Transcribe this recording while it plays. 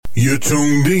You're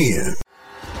tuned in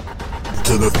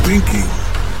to the Thinking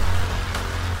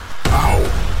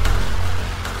Out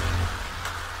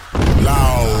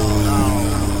Loud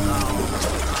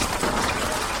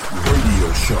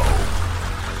radio show,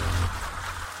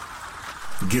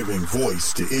 giving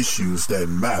voice to issues that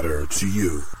matter to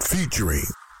you. Featuring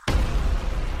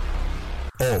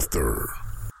author,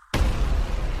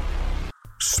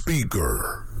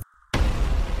 speaker,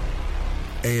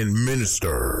 and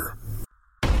minister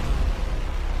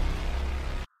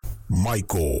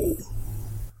Michael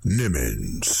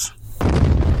Nimmons.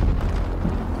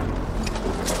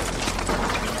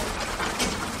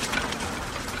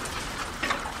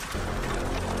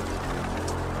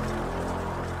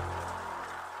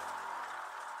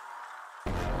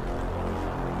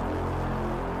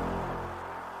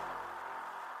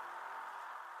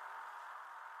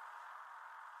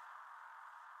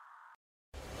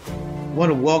 I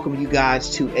want to welcome you guys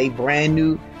to a brand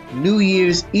new New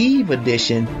Year's Eve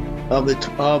edition of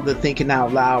the Thinking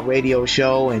Out Loud radio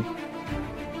show. And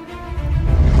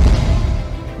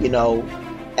you know,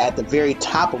 at the very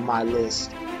top of my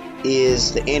list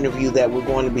is the interview that we're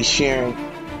going to be sharing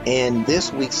in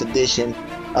this week's edition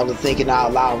of the Thinking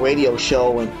Out Loud radio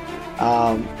show, and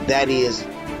that is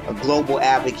a global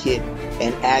advocate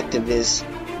and activist,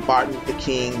 Martin Luther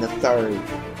King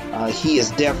III. He is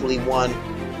definitely one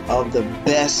of the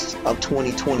best of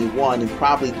 2021 and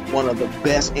probably one of the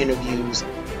best interviews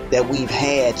that we've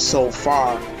had so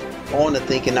far on the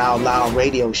Thinking Out Loud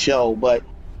radio show. But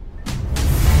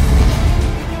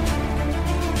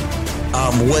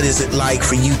what is it like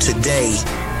for you today,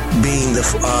 being the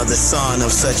son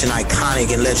of such an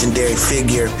iconic and legendary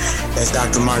figure as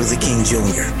Dr. Martin Luther King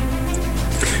Jr.?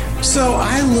 So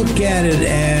I look at it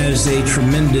as a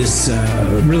tremendous,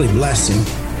 really blessing.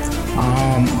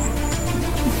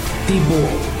 People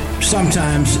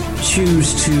sometimes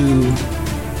choose to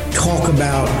talk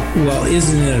about, well,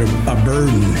 isn't it a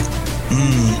burden?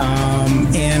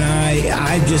 And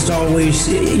I just always,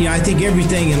 I think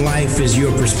everything in life is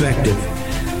your perspective.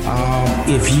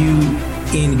 If you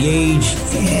engage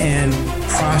and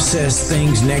process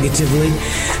things negatively,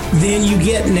 then you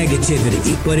get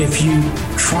negativity. But if you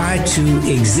try to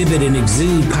exhibit and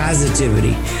exude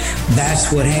positivity,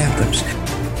 that's what happens.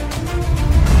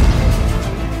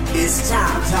 It's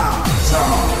time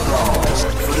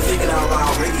for the Thinking Out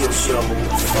Loud radio show,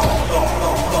 Thought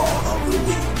of the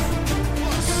Week.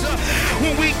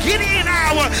 When we get in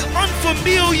our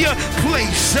unfamiliar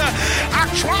place, our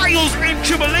trials and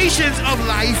tribulations of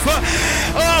life,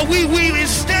 we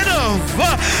instead of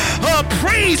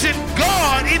praising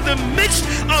God in the midst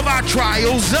of our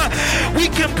trials, we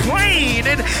complain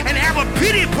and have a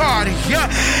pity party,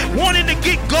 wanting to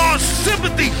get God's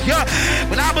sympathy.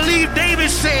 But I believe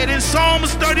David said in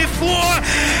Psalms 34,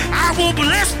 I will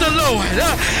bless the Lord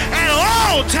at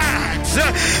all times,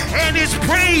 and his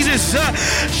praises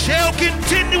shall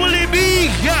continually be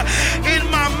in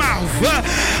my mouth.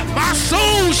 My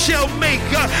soul shall make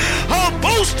her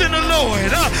boast in the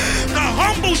Lord. The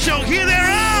humble shall hear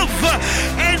thereof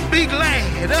and be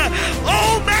glad.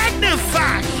 Oh,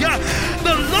 magnify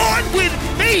the Lord with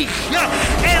me,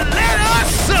 and let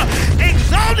us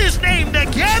exalt his name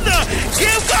together.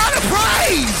 Give God a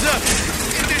praise.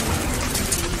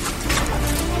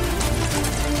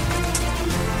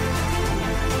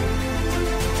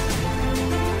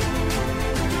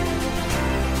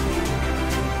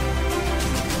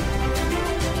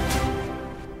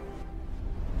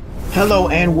 hello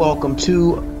and welcome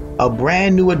to a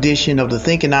brand new edition of the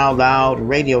Thinking Out Loud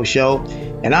radio show.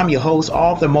 And I'm your host,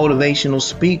 author, motivational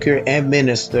speaker, and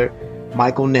minister,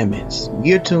 Michael Nimmons.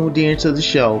 You're tuned in to the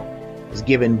show is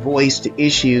giving voice to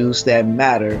issues that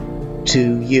matter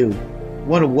to you. I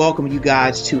want to welcome you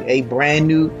guys to a brand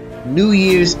new New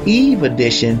Year's Eve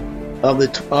edition of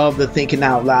the Thinking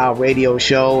Out Loud radio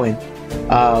show. And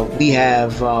we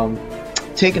have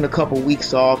taken a couple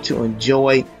weeks off to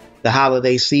enjoy the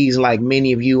holiday season like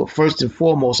many of you. First and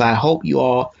foremost, I hope you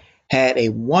all had a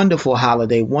wonderful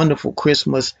holiday, wonderful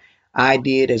Christmas. I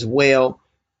did as well.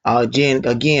 Again,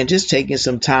 just taking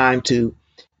some time to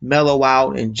mellow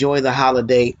out, enjoy the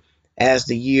holiday as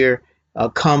the year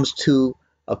comes to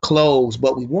a close.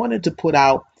 But we wanted to put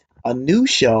out a new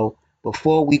show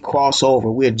before we cross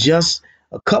over. We're just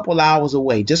a couple hours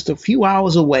away, just a few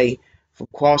hours away from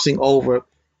crossing over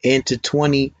into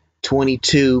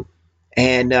 2022.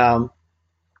 And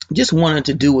just wanted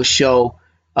to do a show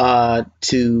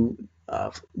to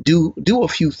do a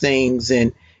few things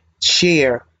and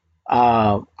share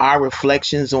our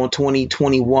reflections on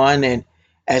 2021, and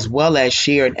as well as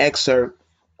share an excerpt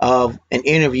of an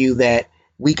interview that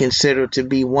we consider to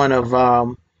be one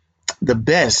of the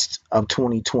best of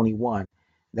 2021.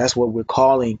 That's what we're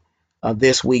calling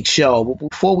this week's show. But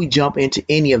before we jump into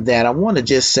any of that, I want to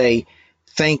just say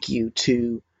thank you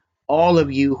to all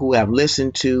of you who have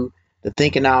listened to the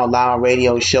Thinking Out Loud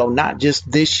radio show, not just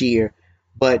this year,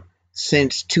 but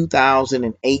since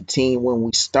 2018 when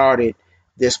we started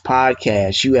this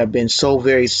podcast. You have been so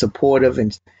very supportive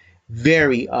and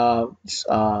very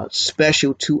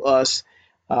special to us.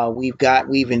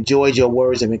 We've enjoyed your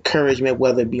words of encouragement,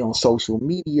 whether it be on social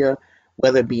media,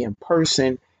 whether it be in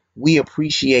person. We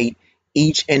appreciate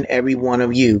each and every one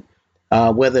of you,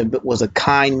 whether it was a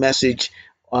kind message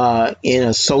in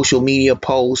a social media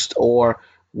post, or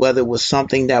whether it was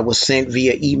something that was sent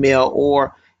via email,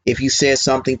 or if you said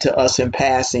something to us in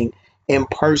passing in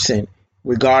person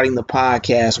regarding the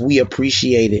podcast. We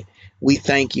appreciate it. We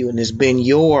thank you. And it's been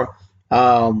your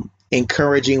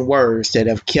encouraging words that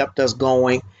have kept us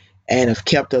going and have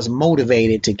kept us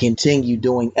motivated to continue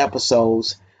doing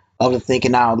episodes of the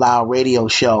Thinking Out Loud radio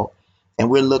show. And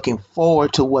we're looking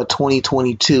forward to what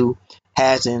 2022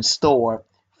 has in store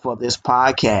for this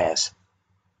podcast.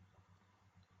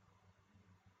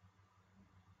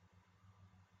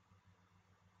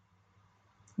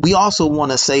 We also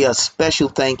want to say a special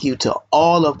thank you to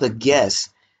all of the guests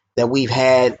that we've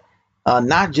had,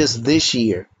 not just this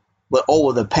year, but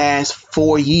over the past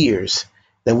 4 years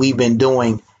that we've been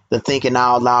doing the Thinking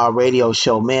Out Loud radio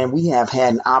show. Man, we have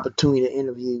had an opportunity to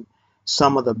interview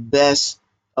some of the best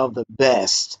of the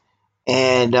best.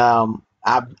 And I'm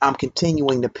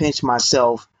continuing to pinch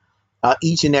myself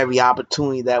each and every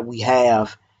opportunity that we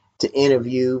have to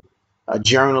interview a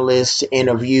journalist, to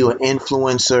interview an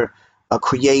influencer, a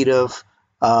creative,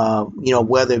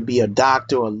 whether it be a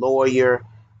doctor, a lawyer,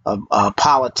 a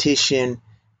politician,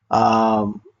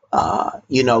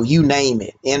 you name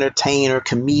it, entertainer,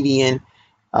 comedian.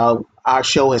 Our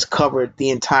show has covered the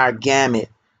entire gamut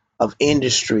of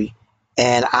industry.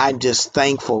 And I'm just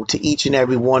thankful to each and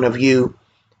every one of you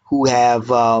who have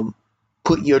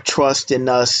put your trust in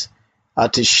us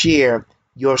to share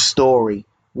your story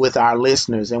with our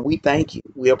listeners. And we thank you.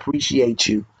 We appreciate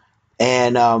you.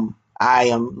 And I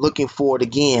am looking forward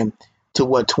again to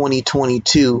what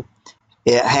 2022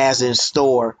 it has in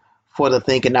store for the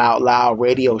Thinking Out Loud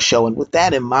radio show. And with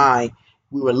that in mind,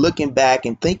 we were looking back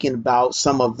and thinking about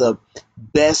some of the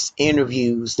best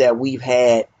interviews that we've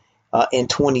had in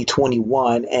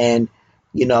 2021. And,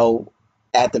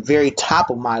 at the very top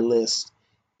of my list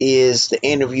is the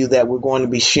interview that we're going to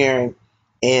be sharing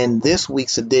in this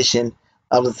week's edition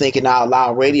of the Thinking Out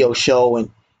Loud radio show. And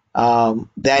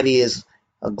that is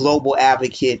a global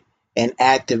advocate and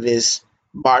activist,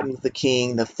 Martin Luther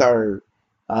King III.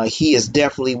 He is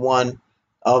definitely one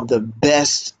of the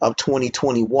best of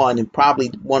 2021 and probably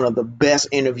one of the best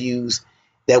interviews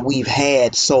that we've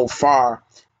had so far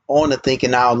on the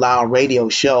Thinking Out Loud radio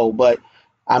show. But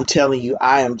I'm telling you,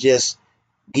 I am just,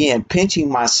 again, pinching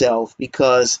myself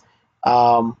because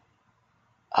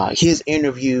his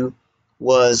interview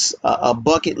was a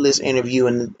bucket list interview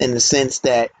in the sense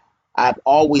that I've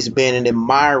always been an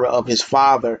admirer of his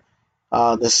father,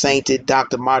 the sainted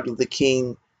Dr. Martin Luther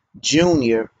King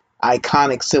Jr.,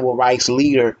 iconic civil rights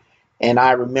leader. And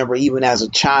I remember even as a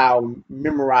child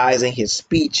memorizing his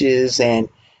speeches and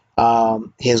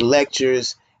his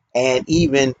lectures, and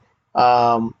even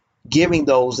giving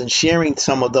those and sharing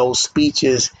some of those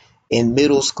speeches in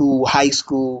middle school, high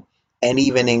school, and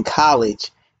even in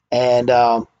college. And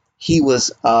he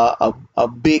was a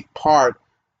big part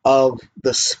of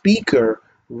the speaker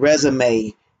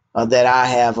resume that I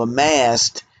have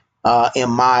amassed in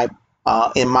my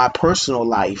personal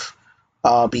life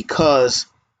because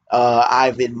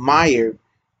I've admired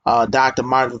Dr.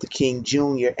 Martin Luther King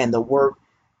Jr. and the work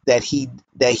that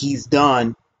he's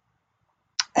done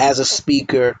as a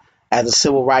speaker, as a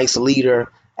civil rights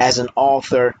leader, as an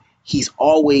author. He's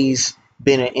always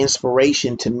been an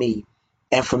inspiration to me.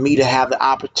 And for me to have the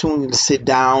opportunity to sit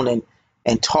down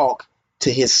and talk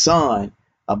to his son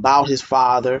about his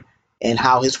father and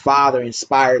how his father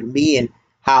inspired me and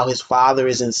how his father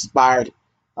has inspired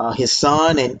his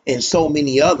son and so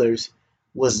many others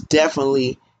was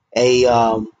definitely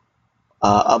a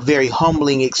very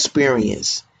humbling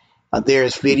experience.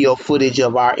 There's video footage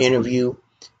of our interview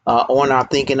on our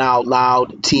Thinking Out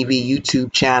Loud TV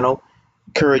YouTube channel.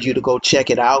 Encourage you to go check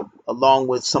it out, along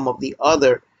with some of the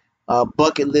other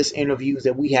bucket list interviews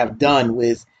that we have done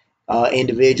with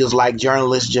individuals like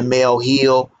journalist Jemele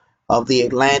Hill of The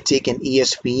Atlantic and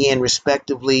ESPN,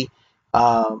 respectively,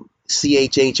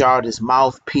 CHH Artist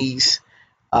Mouthpiece.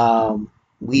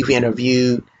 We've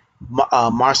interviewed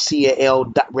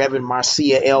Reverend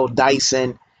Marcia L.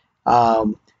 Dyson,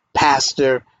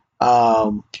 pastor,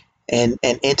 and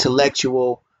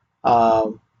intellectual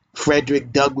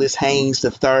Frederick Douglass Haynes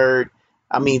III.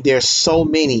 I mean, there's so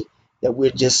many that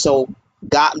we're just so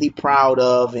godly proud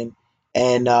of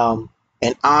and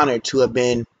honored to have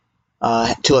been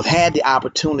to have had the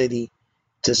opportunity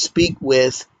to speak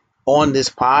with on this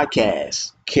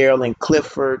podcast. Carolyn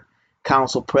Clifford,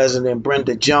 Council President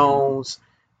Brenda Jones,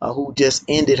 who just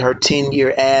ended her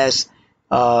tenure as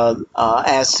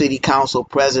City Council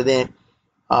President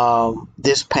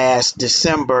this past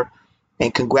December,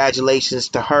 and congratulations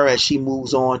to her as she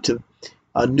moves on to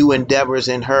new endeavors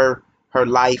in her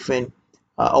life and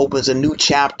opens a new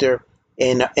chapter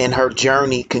in her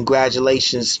journey.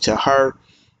 Congratulations to her.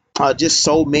 Just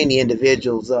so many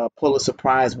individuals. Pulitzer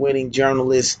Prize winning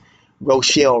journalist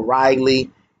Rochelle Riley,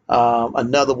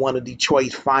 another one of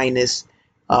Detroit's finest.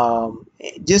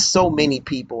 Just so many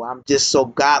people. I'm just so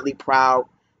godly proud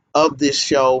of this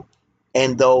show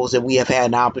and those that we have had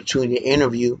an opportunity to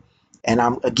interview. And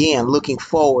I'm, again, looking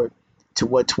forward to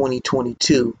what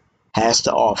 2022 has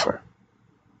to offer.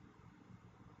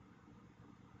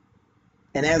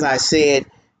 And as I said,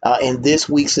 in this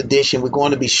week's edition, we're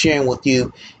going to be sharing with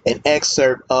you an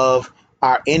excerpt of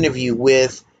our interview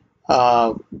with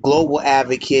global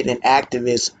advocate and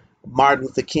activist Martin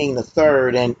Luther King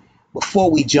III. And before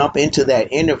we jump into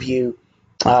that interview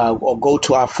or go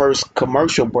to our first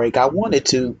commercial break, I wanted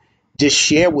to just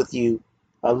share with you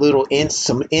a little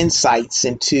some insights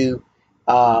into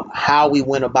how we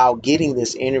went about getting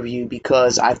this interview,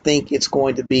 because I think it's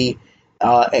going to be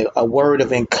a word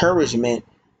of encouragement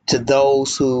to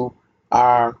those who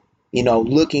are,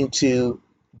 looking to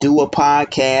do a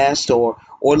podcast or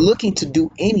looking to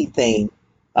do anything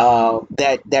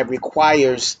that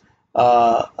requires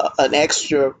an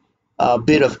extra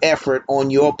bit of effort on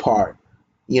your part.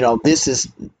 This is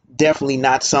definitely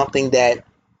not something that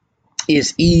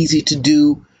is easy to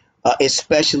do,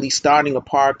 especially starting a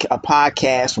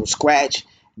podcast from scratch.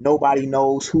 Nobody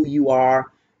knows who you are.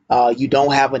 You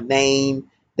don't have a name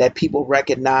that people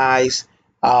recognize.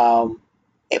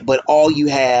 But all you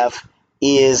have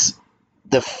is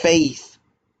the faith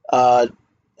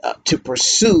to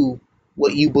pursue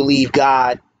what you believe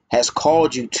God has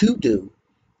called you to do.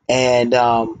 And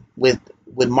with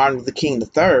Martin Luther King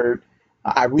III,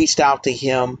 I reached out to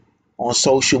him on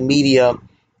social media,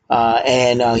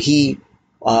 and he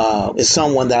is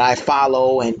someone that I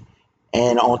follow and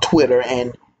on Twitter.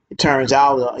 And it turns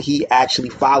out he actually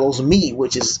follows me,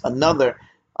 which is another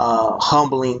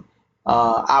humbling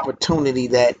opportunity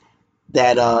that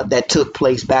took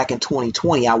place back in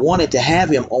 2020. I wanted to have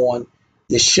him on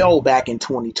the show back in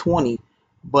 2020,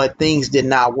 but things did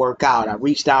not work out. I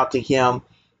reached out to him,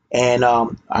 and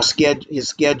his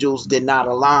schedules did not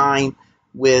align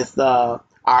with our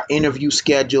interview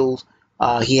schedules.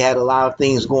 He had a lot of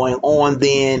things going on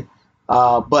then,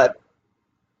 but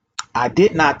I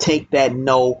did not take that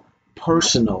no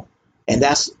personal. And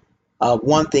that's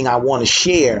one thing I want to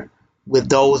share with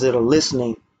those that are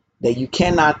listening, that you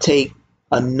cannot take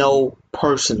a no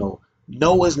personal.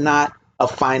 No is not a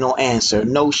final answer.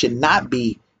 No should not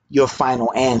be your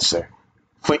final answer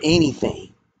for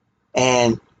anything.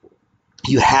 And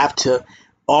you have to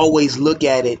always look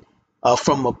at it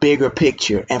from a bigger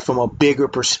picture and from a bigger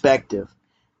perspective.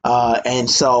 And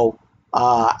so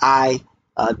I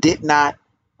did not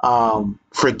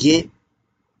forget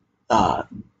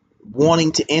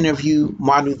wanting to interview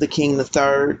Martin Luther King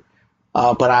III.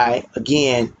 But I,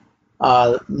 again,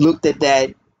 looked at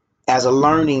that as a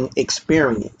learning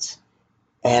experience.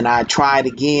 And I tried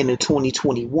again in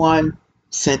 2021,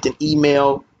 sent an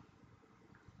email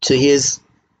to his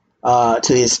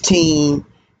team,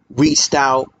 reached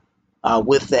out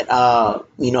with that,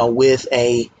 with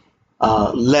a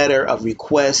letter of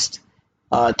request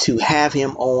to have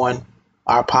him on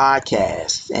our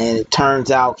podcast. And it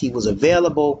turns out he was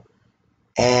available,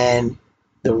 and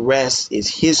the rest is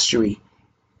history.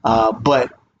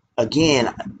 But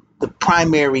again, the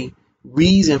primary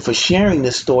reason for sharing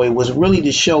this story was really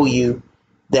to show you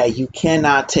that you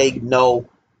cannot take no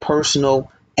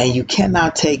personal, and you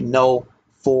cannot take no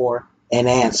for an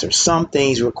answer. Some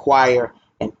things require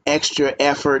an extra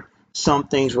effort. Some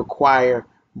things require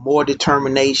more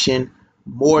determination,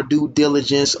 more due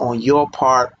diligence on your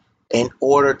part in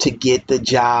order to get the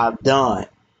job done.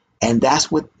 And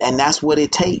that's what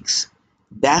it takes.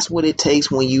 That's what it takes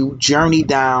when you journey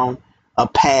down a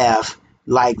path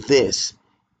like this.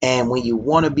 And when you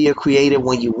want to be a creator,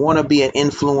 when you want to be an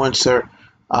influencer,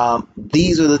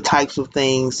 these are the types of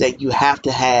things that you have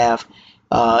to have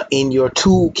in your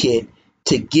toolkit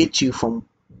to get you from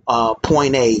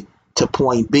point A to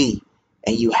point B.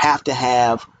 And you have to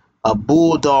have a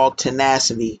bulldog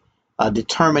tenacity,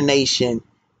 determination,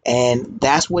 And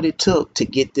that's what it took to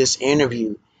get this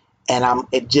interview. And I'm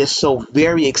just so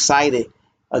very excited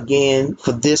again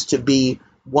for this to be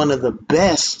one of the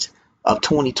best of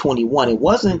 2021. It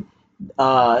wasn't,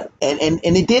 and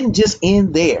it didn't just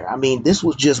end there. I mean, this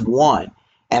was just one.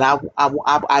 And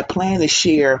I plan to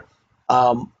share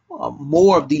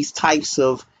more of these types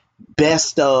of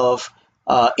best of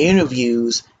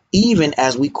interviews, even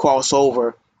as we cross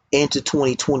over into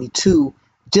 2022,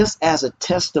 just as a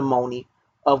testimony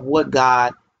of what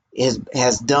God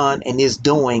has done and is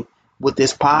doing with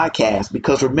this podcast.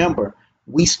 Because remember,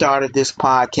 we started this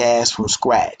podcast from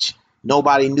scratch.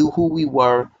 Nobody knew who we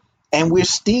were, and we're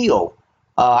still,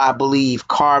 I believe,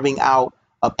 carving out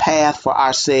a path for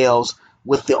ourselves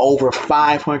with the over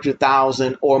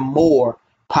 500,000 or more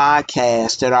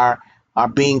podcasts that are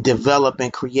being developed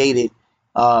and created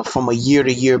from a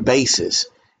year-to-year basis.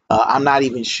 I'm not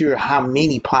even sure how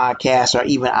many podcasts are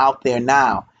even out there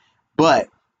now. But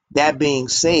that being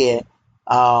said,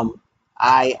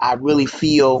 I really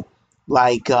feel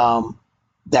like that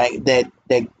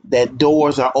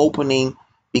doors are opening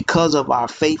because of our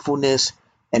faithfulness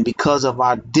and because of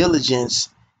our diligence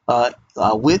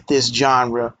with this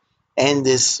genre and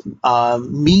this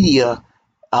media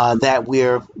that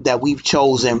we've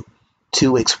chosen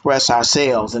to express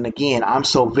ourselves. And again, I'm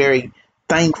so very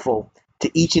thankful to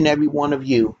each and every one of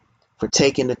you for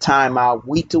taking the time out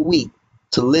week to week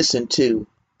to listen to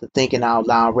the Thinking Out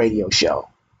Loud radio show.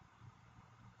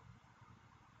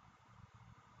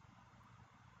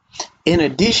 In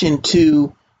addition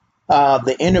to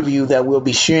the interview that we'll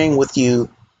be sharing with you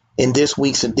in this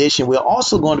week's edition, we're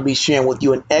also going to be sharing with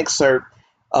you an excerpt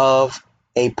of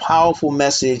a powerful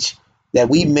message that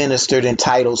we ministered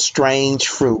entitled Strange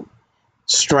Fruit.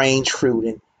 Strange Fruit.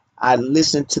 And I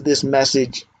listened to this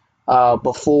message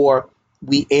before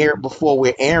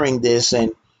we're airing this,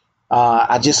 and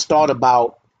I just thought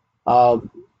about the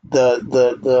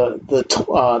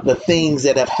things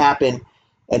that have happened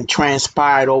and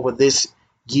transpired over this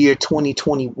year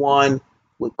 2021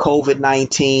 with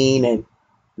COVID-19 and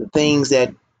the things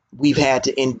that we've had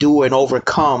to endure and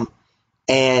overcome.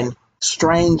 And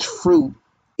strange fruit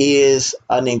is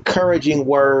an encouraging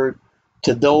word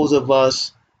to those of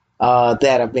us that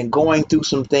have been going through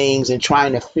some things and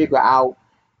trying to figure out,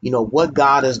 what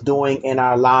God is doing in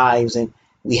our lives. And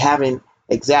we haven't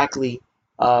exactly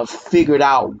figured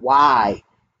out why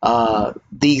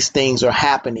these things are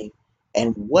happening.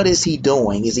 And what is he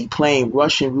doing? Is he playing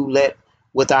Russian roulette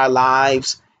with our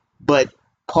lives? But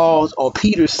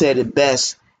Peter said it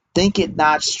best, think it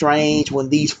not strange when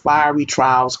these fiery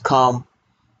trials come,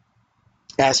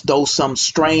 as though some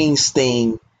strange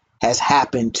thing has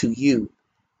happened to you.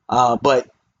 But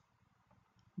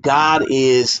God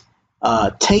is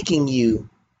taking you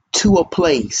to a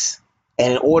place,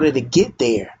 and in order to get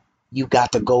there, you've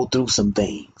got to go through some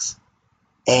things.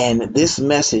 And this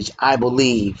message, I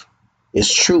believe, is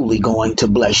truly going to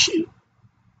bless you.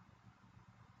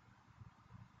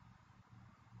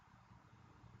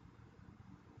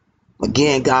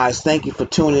 Again, guys, thank you for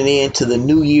tuning in to the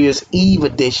New Year's Eve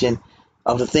edition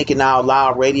of the Thinking Out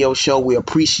Loud radio show. We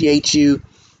appreciate you,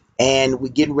 and we're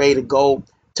getting ready to go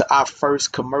to our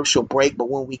first commercial break. But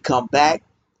when we come back,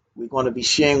 we're going to be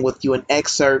sharing with you an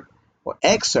excerpt or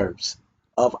excerpts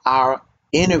of our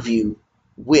interview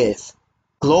with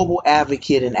global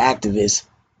advocate and activist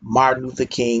Martin Luther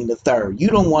King III. You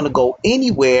don't want to go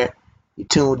anywhere. You're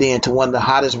tuned in to one of the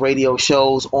hottest radio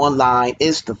shows online.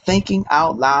 It's the Thinking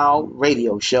Out Loud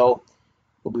radio show.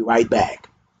 We'll be right back.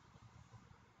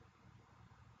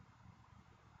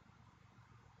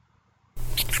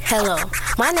 Hello,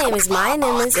 my name is Maya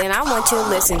Nimmons, and I want you to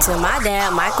listen to my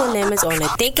dad, Michael Nimmons, on the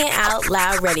Thinking Out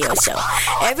Loud radio show.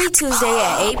 Every Tuesday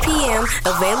at 8 p.m.,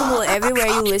 available everywhere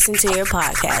you listen to your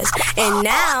podcast. And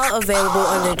now available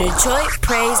on the Detroit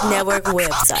Praise Network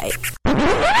website.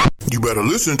 You better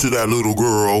listen to that little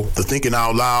girl, the Thinking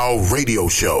Out Loud radio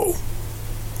show,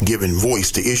 giving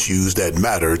voice to issues that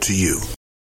matter to you.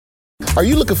 Are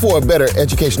you looking for a better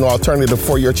educational alternative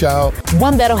for your child?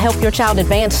 One that'll help your child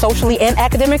advance socially and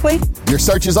academically? Your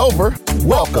search is over.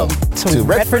 Welcome to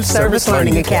Redford Service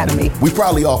Learning Academy. We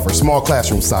proudly offer small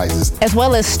classroom sizes, as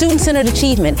well as student-centered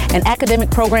achievement and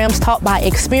academic programs taught by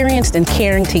experienced and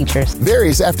caring teachers.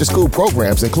 Various after-school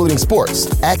programs, including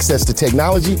sports, access to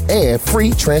technology, and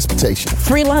free transportation.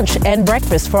 Free lunch and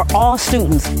breakfast for all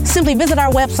students. Simply visit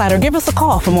our website or give us a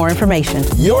call for more information.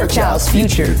 Your child's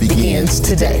future begins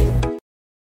today.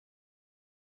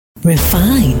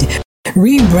 Refined,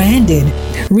 rebranded,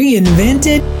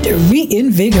 reinvented,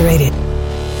 reinvigorated,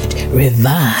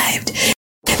 revived.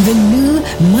 The new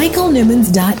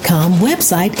MichaelNimmons.com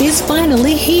website is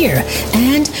finally here.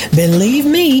 And believe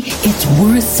me, it's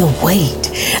worth the wait.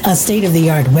 A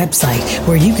state-of-the-art website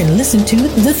where you can listen to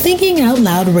the Thinking Out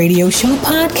Loud radio show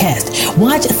podcast,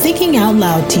 watch Thinking Out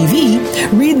Loud TV,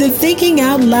 read the Thinking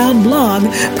Out Loud blog,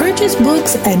 purchase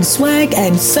books and swag,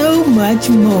 and so much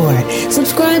more.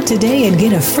 Subscribe today and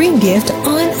get a free gift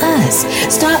on us.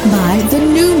 Stop by the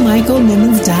new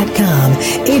MichaelNimmons.com.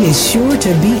 It is sure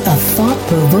to be a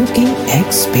thought-provoking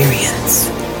experience.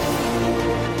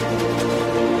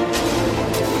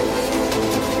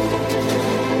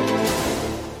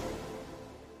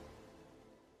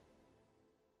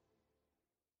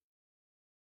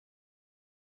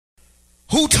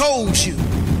 Who told you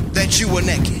that you were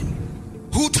naked?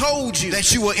 Who told you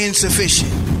that you were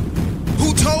insufficient?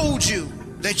 Who told you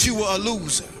that you were a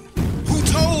loser? Who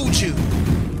told you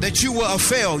that you were a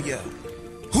failure?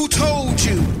 Who told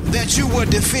you that you were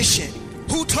deficient?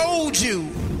 Who told you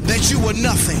that you were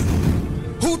nothing?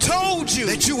 Who told you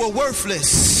that you were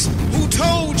worthless? Who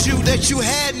told you that you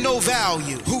had no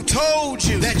value? Who told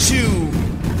you that you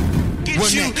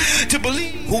to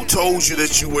believe? Who Told You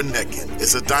That You Were Naked?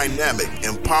 It's a dynamic,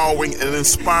 empowering, and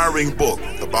inspiring book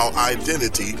about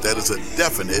identity that is a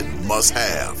definite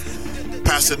must-have.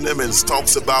 Pastor Nimmons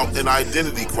talks about an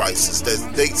identity crisis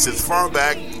that dates as far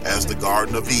back as the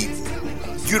Garden of Eden.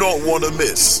 You don't want to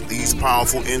miss these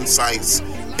powerful insights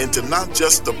into not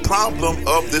just the problem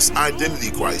of this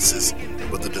identity crisis,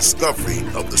 but the discovery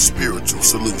of the spiritual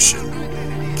solution.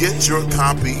 Get your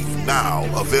copy now,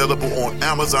 available on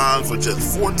Amazon for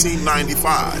just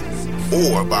 $14.95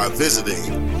 or by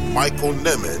visiting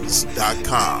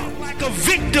MichaelNimmons.com. Like a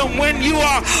victim when you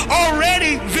are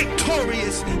already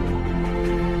victorious.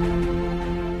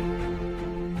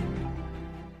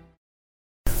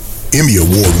 Emmy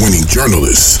Award-winning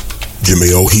journalist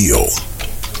Jemele Hill.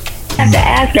 We have to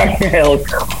ask ourselves,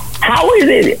 how is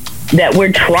it that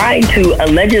we're trying to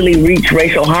allegedly reach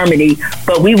racial harmony,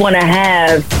 but we want to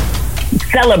have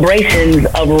celebrations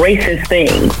of racist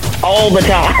things all the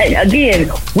time? Again,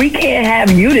 we can't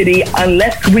have unity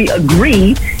unless we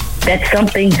agree that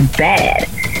something's bad.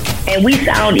 And we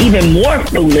sound even more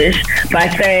foolish by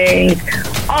saying,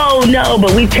 oh no,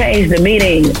 but we changed the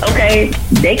meaning. Okay,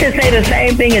 they could say the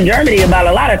same thing in Germany about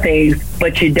a lot of things,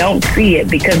 but you don't see it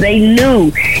because they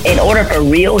knew in order for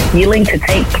real healing to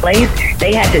take place,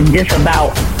 they had to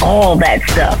disavow all that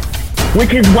stuff,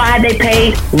 which is why they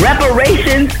paid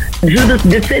reparations to the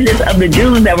descendants of the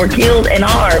Jews that were killed and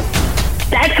harmed.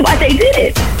 That's why they did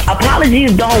it.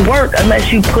 Apologies don't work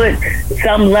unless you put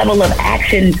some level of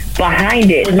action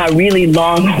behind it. It's my really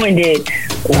long-winded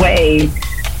way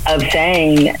of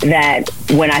saying that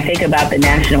when I think about the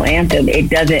national anthem, it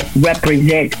doesn't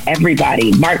represent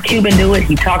everybody. Mark Cuban knew it.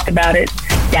 He talked about it.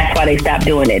 That's why they stopped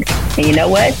doing it. And you know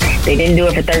what? They didn't do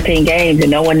it for 13 games and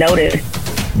no one noticed.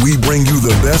 We bring you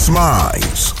the best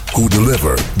minds who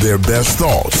deliver their best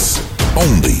thoughts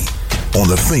only on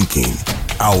the Thinking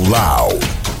Out Loud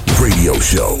radio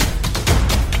show.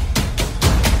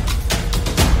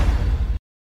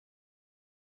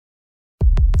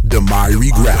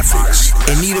 Demyri Graphics.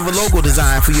 In need of a logo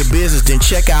design for your business? Then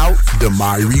check out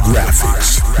Demyri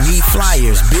Graphics. Need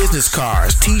flyers, business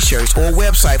cards, t-shirts, or a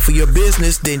website for your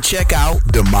business? Then check out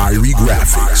Demyri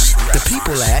Graphics. The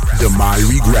people at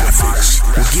Demyri Graphics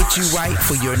will get you right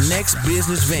for your next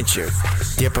business venture.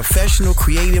 They're professional,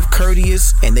 creative,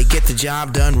 courteous, and they get the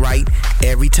job done right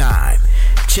every time.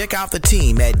 Check out the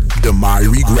team at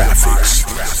Demyri Graphics.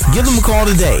 Give them a call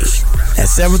today at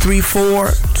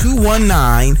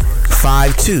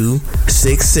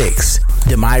 734-219-5266.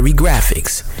 Demyri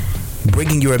Graphics,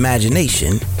 bringing your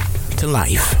imagination to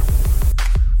life.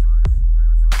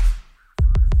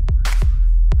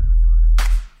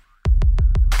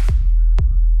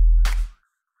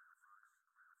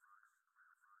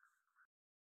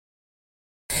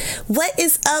 What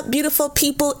is up, beautiful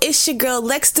people? It's your girl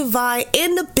Lex Divine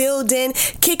in the building,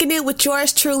 kicking it with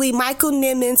yours truly, Michael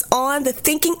Nimmons, on the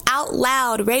Thinking Out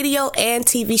Loud radio and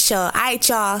TV show. All right,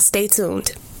 y'all, stay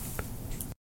tuned.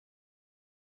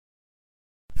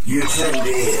 You're tuned in to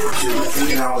the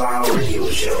Thinking Out Loud radio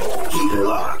show. Keep it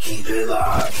locked, keep it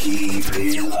locked, keep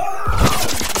it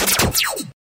locked.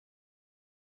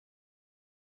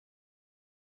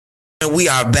 We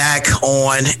are back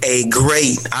on a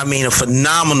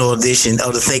phenomenal edition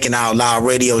of the Thinking Out Loud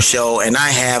radio show. And I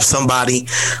have somebody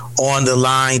on the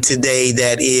line today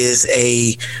that is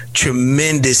a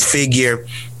tremendous figure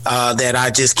that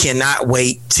I just cannot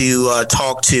wait to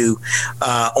talk to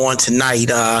on tonight.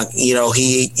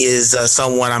 He is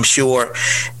someone I'm sure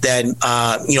that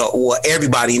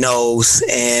everybody knows,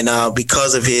 and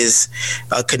because of his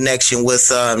connection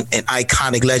with an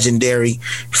iconic, legendary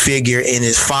figure in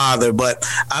his father. But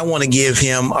I want to give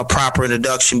him a proper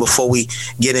introduction before we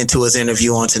get into his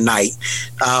interview on tonight.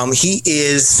 He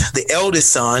is the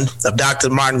eldest son of Dr.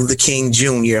 Martin Luther King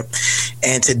Jr.,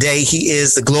 and today he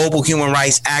is the global human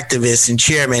rights activist and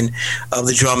chairman of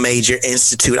the Drum Major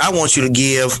Institute. I want you to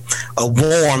give a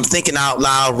warm Thinking Out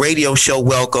Loud radio show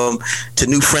welcome to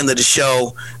new friend of the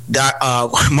show,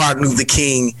 Martin Luther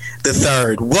King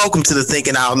III. Welcome to the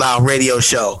Thinking Out Loud radio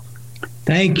show.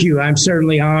 Thank you. I'm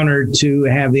certainly honored to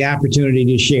have the opportunity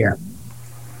to share.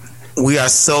 We are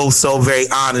so very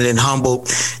honored and humbled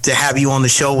to have you on the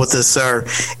show with us, sir.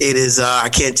 It is, I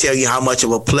can't tell you how much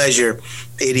of a pleasure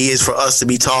it is for us to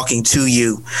be talking to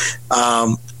you.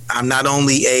 I'm not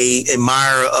only an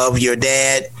admirer of your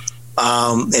dad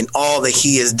and all that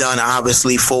he has done,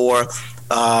 obviously, for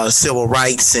civil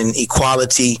rights and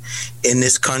equality in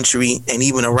this country and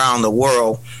even around the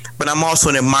world, but I'm also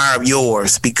an admirer of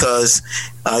yours because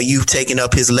you've taken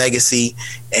up his legacy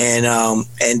and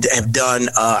have done,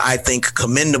 I think, a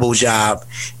commendable job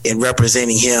in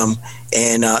representing him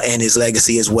and his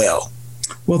legacy as well.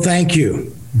 Well, thank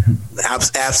you.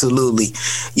 Absolutely.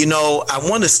 I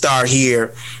want to start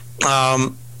here.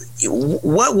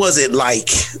 What was it like?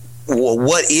 Well,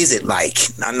 what is it like?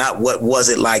 Not what was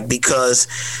it like, because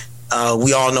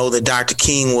we all know that Dr.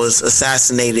 King was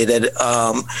assassinated.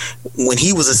 When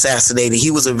he was assassinated,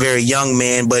 he was a very young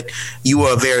man, but you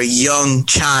were a very young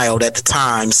child at the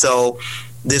time. So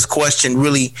this question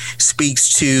really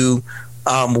speaks to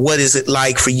what is it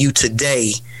like for you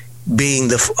today, being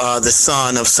the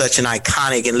son of such an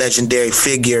iconic and legendary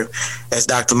figure as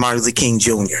Dr. Martin Luther King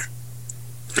Jr.?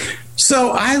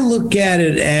 So I look at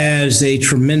it as a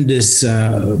tremendous,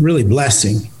 really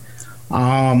blessing.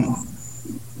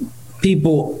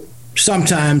 People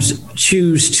sometimes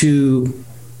choose to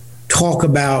talk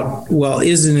about, well,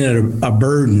 isn't it a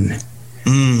burden?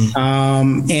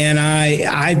 And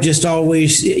I've just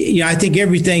always, I think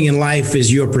everything in life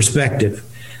is your perspective.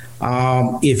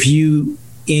 If you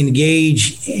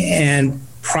engage and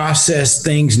process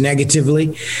things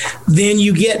negatively, then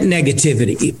you get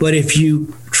negativity. But if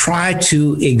you try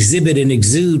to exhibit and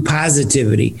exude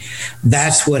positivity,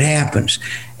 that's what happens.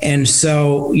 And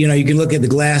so, you can look at the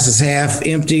glass as half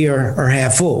empty or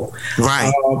half full.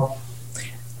 Right.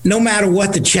 No matter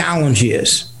what the challenge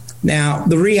is. Now,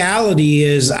 the reality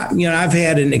is, I've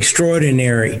had an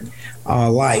extraordinary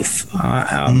life.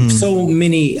 So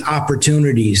many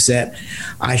opportunities that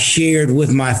I shared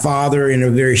with my father in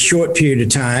a very short period of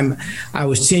time. I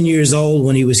was 10 years old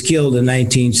when he was killed in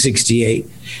 1968.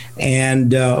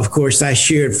 And of course, I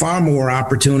shared far more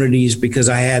opportunities because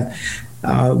I had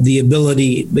the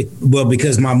ability,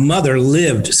 because my mother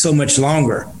lived so much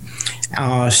longer.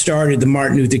 Started the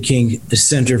Martin Luther King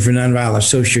Center for Nonviolent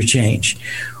Social Change.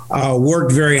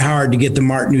 Worked very hard to get the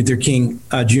Martin Luther King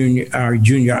Jr.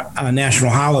 National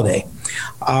Holiday.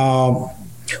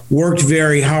 Worked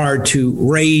very hard to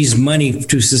raise money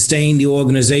to sustain the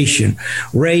organization.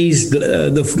 Raised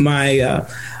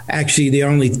actually, there are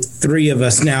only 3 of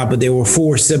us now, but there were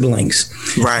 4 siblings.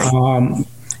 Right.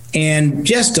 And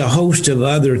just a host of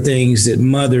other things that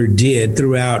Mother did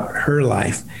throughout her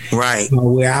life. Right.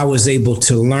 Where I was able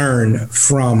to learn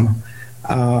from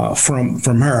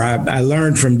her. I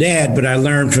learned from Dad, but I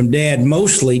learned from Dad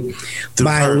mostly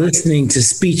by listening to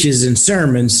speeches and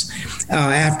sermons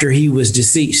after he was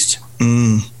deceased.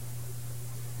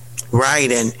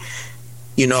 Right. And,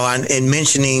 in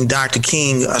mentioning Dr.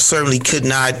 King, I certainly could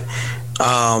not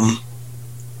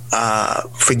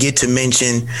forget to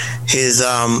mention his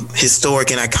historic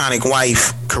and iconic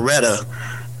wife, Coretta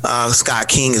Scott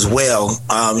King, as well.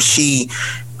 She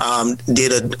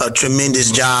did a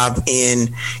tremendous job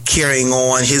in carrying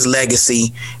on his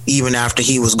legacy even after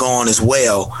he was gone as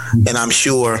well. And I'm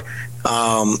sure,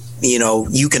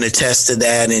 you can attest to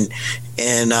that.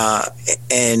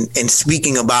 And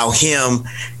speaking about him,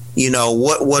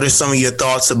 what are some of your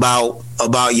thoughts about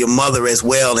your mother as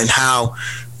well, and how,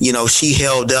 she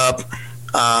held up,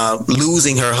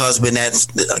 losing her husband that's,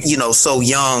 so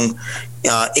young,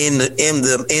 in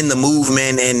the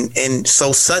movement and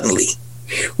so suddenly?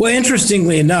 Well,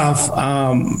 interestingly enough,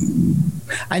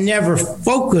 I never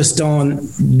focused on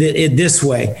it this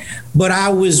way, but I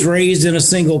was raised in a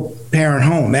single parent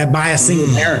home by a single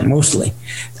parent mostly,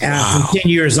 from 10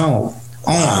 years old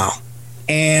on. Wow.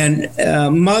 And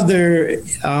Mother,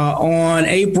 on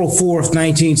April 4th,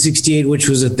 1968, which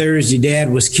was a Thursday, Dad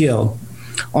was killed.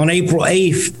 on April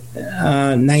 8th,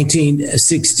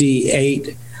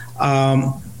 1968,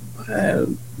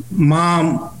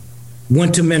 Mom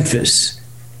went to Memphis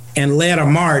and led a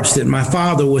march that my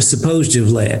father was supposed to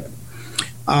have led.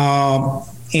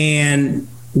 And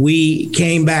we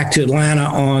came back to Atlanta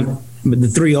on the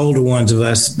three older ones of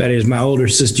us, that is my older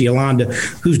sister Yolanda,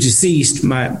 who's deceased,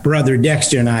 my brother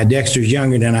Dexter and I. Dexter's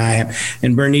younger than I am,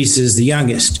 and Bernice is the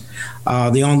youngest.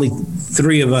 The only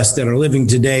three of us that are living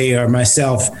today are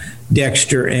myself,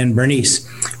 Dexter, and Bernice.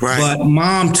 Right. But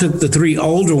Mom took the three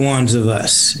older ones of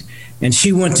us, and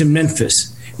she went to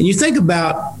Memphis. And you think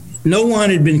about, no one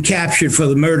had been captured for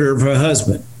the murder of her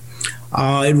husband.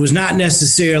 It was not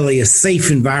necessarily a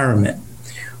safe environment,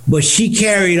 but she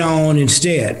carried on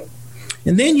instead.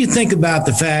 And then you think about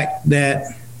the fact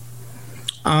that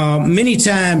many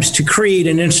times to create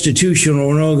an institution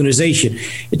or an organization,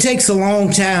 it takes a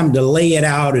long time to lay it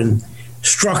out and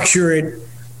structure it.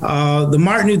 The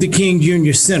Martin Luther King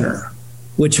Jr. Center,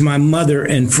 which my mother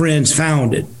and friends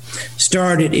founded,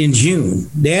 started in June.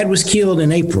 Dad was killed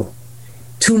in April.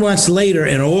 2 months later,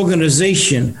 an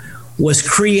organization was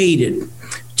created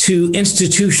to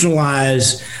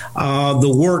institutionalize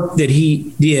the work that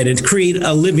he did and create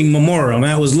a living memorial. And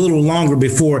that was a little longer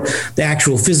before the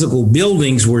actual physical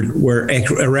buildings were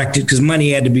erected, because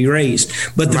money had to be raised.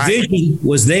 But the vision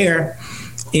was there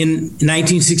in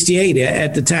 1968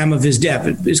 at the time of his death.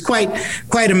 It's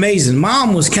quite amazing.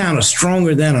 Mom was kind of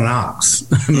stronger than an ox,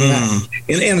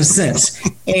 in a sense.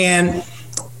 And,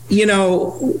 you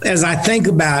know, as I think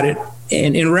about it,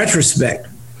 and in retrospect,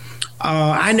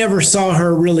 I never saw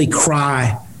her really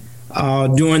cry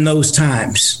during those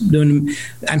times.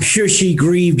 I'm sure she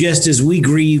grieved just as we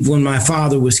grieved when my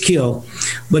father was killed.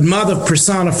 But Mother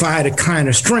personified a kind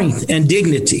of strength and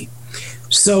dignity.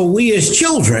 So we as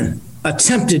children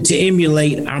attempted to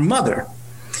emulate our mother.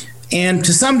 And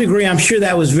to some degree, I'm sure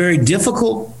that was very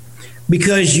difficult,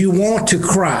 because you want to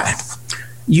cry.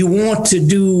 You want to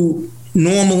do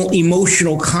normal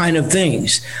emotional kind of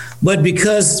things. But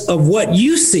because of what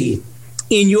you see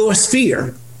in your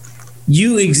sphere,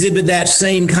 you exhibit that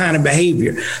same kind of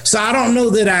behavior. So I don't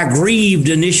know that I grieved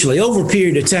initially. Over a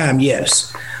period of time,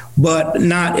 yes, but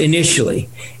not initially.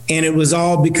 And it was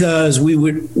all because we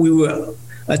were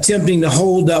attempting to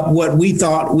hold up what we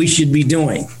thought we should be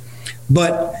doing.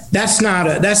 But that's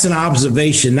an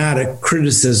observation, not a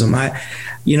criticism.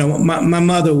 My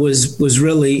mother was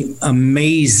really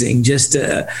amazing.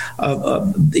 And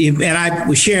I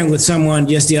was sharing with someone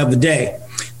just the other day.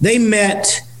 They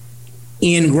met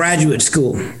in graduate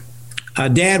school.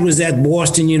 Dad was at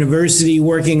Boston University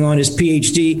working on his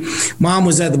PhD. Mom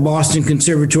was at the Boston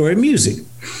Conservatory of Music,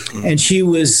 and she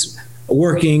was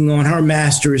working on her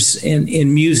master's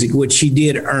in music, which she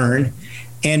did earn,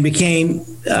 and became,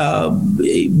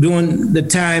 during the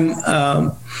time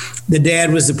the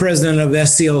dad was the president of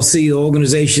SCLC, the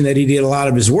organization that he did a lot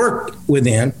of his work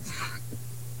within.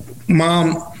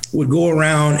 Mom would go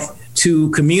around to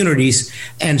communities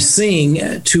and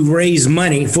sing to raise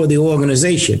money for the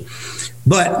organization.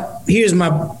 But here's my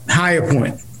higher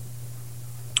point.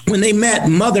 When they met,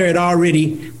 Mother had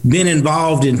already been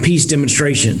involved in peace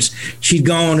demonstrations. She'd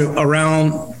gone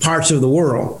around parts of the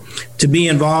world to be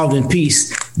involved in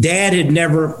peace. Dad had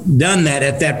never done that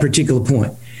at that particular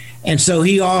point. And so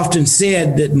he often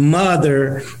said that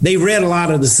Mother, they read a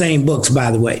lot of the same books,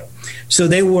 by the way. So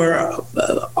they were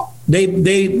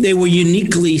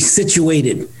uniquely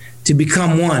situated to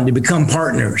become one, to become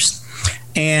partners.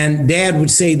 And Dad would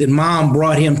say that Mom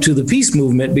brought him to the peace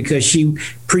movement because she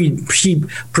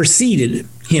preceded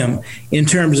him in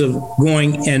terms of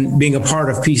going and being a part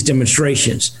of peace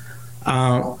demonstrations.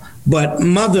 But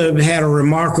Mother had a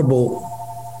remarkable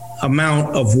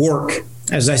amount of work.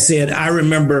 As I said, I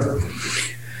remember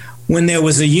when there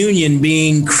was a union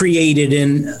being created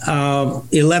in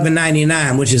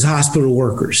 1199, which is hospital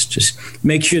workers, just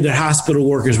make sure that hospital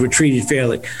workers were treated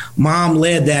fairly. Mom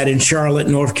led that in Charlotte,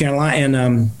 North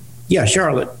Carolina,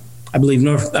 Charlotte, I believe,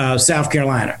 South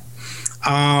Carolina.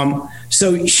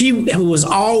 So she was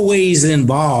always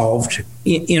involved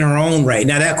in her own right.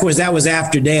 Now, that, of course, that was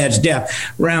after Dad's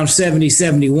death, around 70,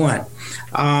 71.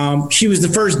 She was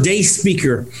the first day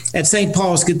speaker at St.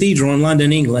 Paul's Cathedral in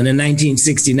London, England in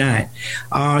 1969.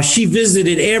 She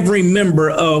visited every member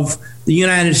of the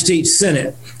United States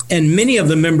Senate and many of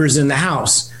the members in the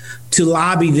House to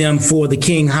lobby them for the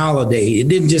King holiday. It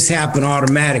didn't just happen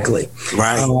automatically.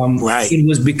 Right. It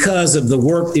was because of the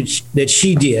work that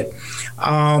she did.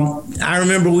 I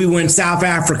remember we were in South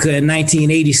Africa in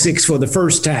 1986 for the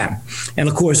first time. And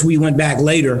of course, we went back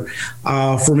later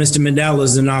for Mr.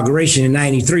 Mandela's inauguration in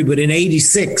 93. But in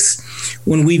 86,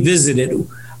 when we visited,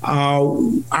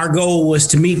 our goal was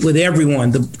to meet with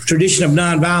everyone. The tradition of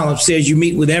nonviolence says you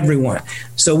meet with everyone.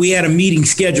 So we had a meeting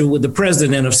scheduled with the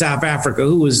president of South Africa,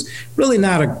 who was really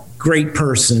not a great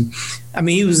person. I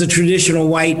mean, he was a traditional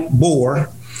white Boer,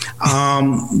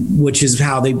 which is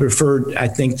how they referred, I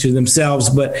think, to themselves.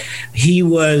 But he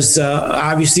was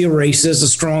obviously a racist, a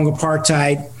strong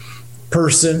apartheid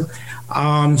person.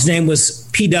 His name was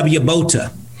P.W.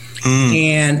 Botha.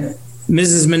 And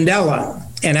Mrs. Mandela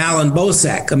and Alan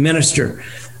Bosak, a minister,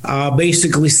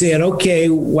 basically said, okay,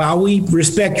 while we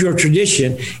respect your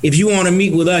tradition, if you want to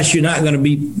meet with us, you're not going to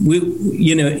be,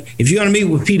 if you're going to meet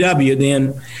with PW,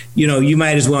 then, you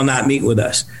might as well not meet with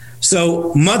us.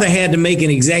 So Mother had to make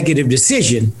an executive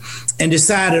decision and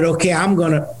decided, okay, I'm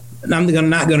not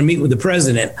going to meet with the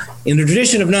president. In the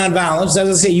tradition of nonviolence, as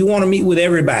I say, you want to meet with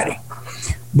everybody.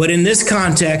 But in this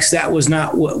context, that was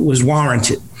not what was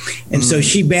warranted. And so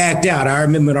she backed out. I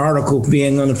remember an article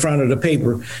being on the front of the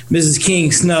paper, Mrs.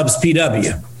 King snubs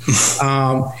PW.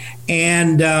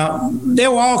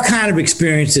 There were all kinds of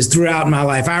experiences throughout my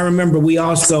life. I remember we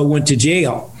also went to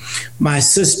jail, my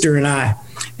sister and I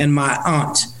and my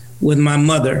aunt with my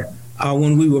mother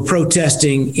when we were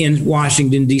protesting in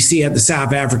Washington, D.C. at the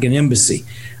South African Embassy.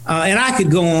 And I could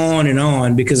go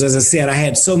on because, as I said, I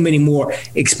had so many more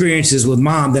experiences with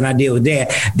Mom than I did with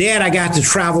Dad. Dad, I got to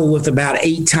travel with about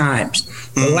 8 times.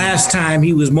 The last time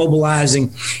he was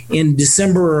mobilizing in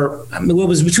December, it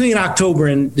was between October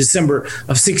and December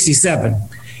of 67.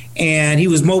 And he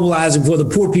was mobilizing for the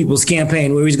Poor People's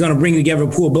Campaign, where he's going to bring together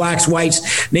poor blacks,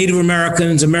 whites, Native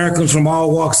Americans, Americans from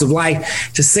all walks of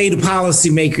life, to say to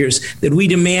policymakers that we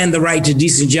demand the right to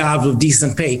decent jobs with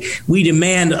decent pay. We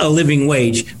demand a living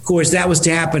wage. Of course, that was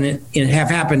to have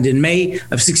happened in May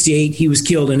of 68. He was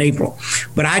killed in April.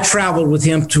 But I traveled with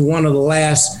him to one of the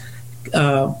last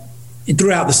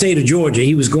throughout the state of Georgia.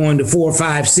 He was going to 4 or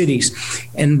 5 cities.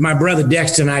 And my brother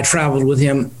Dexter and I traveled with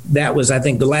him. That was, I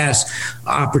think, the last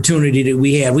opportunity that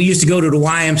we had. We used to go to the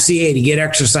YMCA to get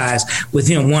exercise with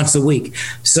him once a week.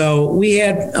 So we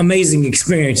had amazing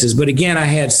experiences. But again, I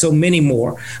had so many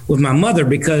more with my mother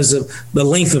because of the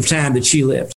length of time that she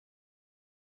lived.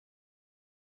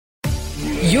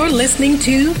 You're listening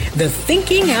to the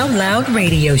Thinking Out Loud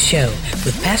radio show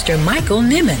with Pastor Michael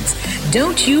Nimmons.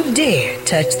 Don't you dare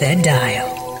touch that dial.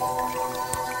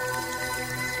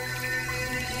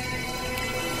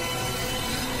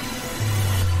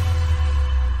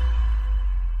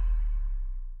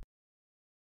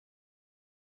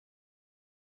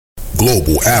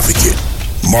 Global advocate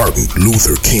Martin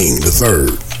Luther King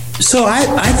III. So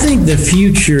I think the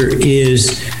future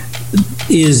is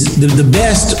the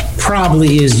best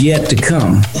probably is yet to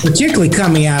come, particularly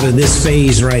coming out of this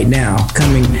phase right now,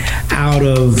 coming out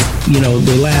of,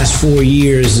 the last 4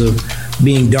 years of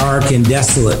being dark and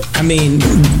desolate. I mean,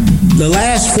 the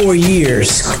last 4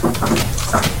 years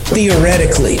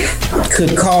theoretically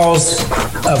have caused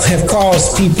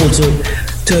people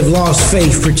to have lost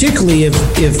faith, particularly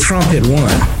if Trump had won.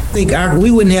 I think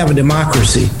we wouldn't have a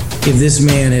democracy if this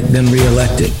man had been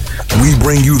reelected. We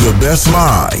bring you the best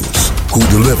minds who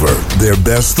deliver their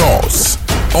best thoughts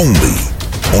only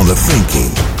on the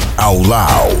Thinking Out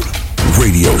Loud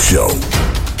radio show.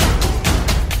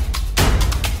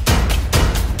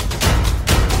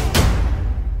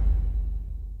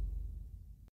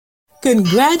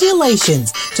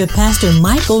 Congratulations to Pastor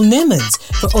Michael Nimmons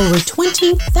for over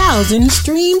 20,000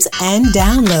 streams and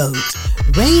downloads.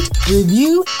 Rate,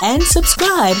 review, and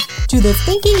subscribe to the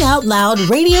Thinking Out Loud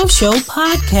radio show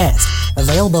podcast.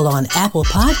 Available on Apple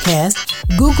Podcasts,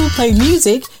 Google Play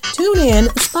Music, TuneIn,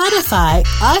 Spotify,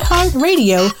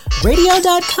 iHeartRadio,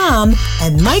 Radio.com,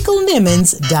 and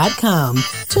MichaelNimmons.com.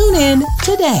 Tune in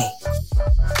today.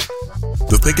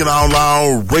 The Thinking Out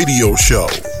Loud radio show,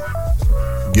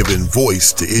 giving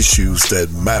voice to issues that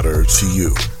matter to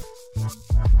you.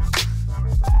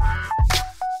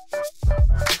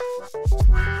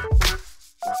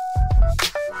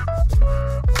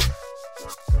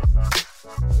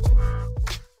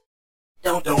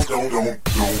 Don't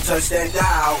touch that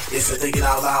dial. It's the Thinking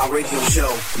Out Loud radio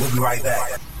show. We'll be right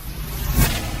back.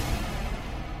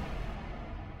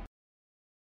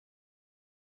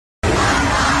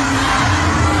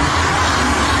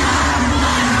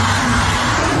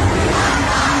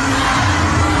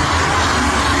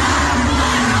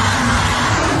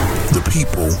 The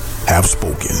people have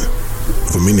spoken.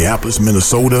 From Minneapolis,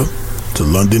 Minnesota to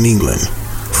London, England.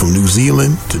 From New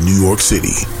Zealand to New York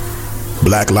City.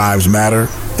 Black Lives Matter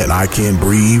and I Can't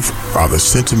Breathe are the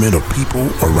sentiment of people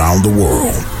around the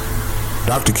world.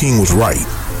 Dr. King was right.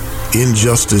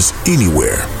 Injustice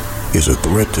anywhere is a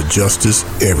threat to justice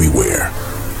everywhere.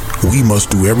 we must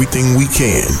do everything we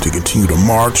can to continue to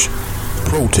march,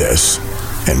 protest,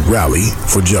 and rally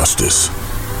for justice.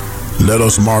 Let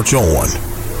us march on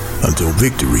until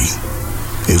victory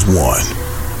is won.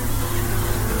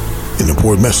 An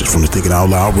important message from the Thinking Out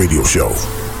Loud radio show.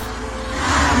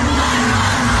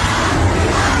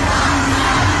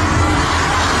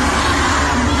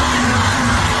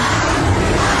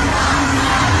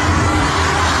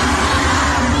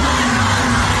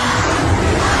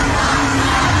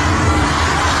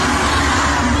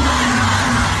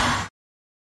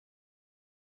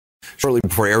 Shortly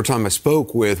before airtime, I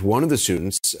spoke with one of the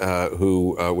students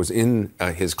who was in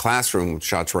his classroom.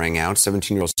 Shots rang out.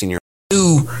 17-year-old senior.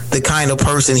 Knew the kind of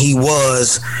person he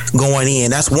was going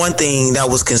in. That's one thing that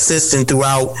was consistent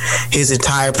throughout his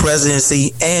entire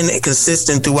presidency and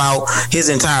consistent throughout his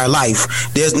entire life.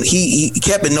 He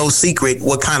kept it no secret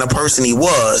what kind of person he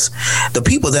was. The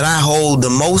people that I hold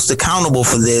the most accountable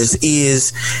for this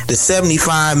is the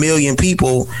 75 million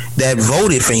people that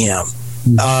voted for him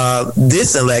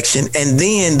this election, and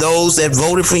then those that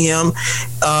voted for him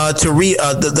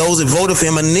those that voted for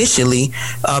him initially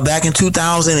back in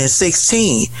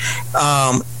 2016.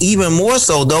 Even more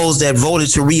so, those that voted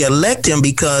to re-elect him,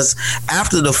 because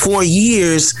after the 4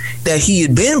 years that he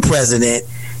had been president,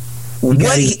 what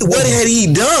had he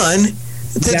done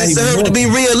to deserve to be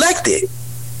re-elected?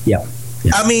 Yeah.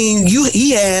 I mean,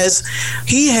 he has.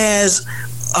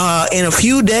 In a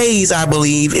few days, I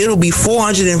believe it'll be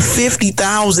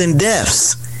 450,000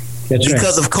 deaths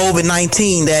because of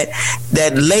COVID-19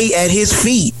 that lay at his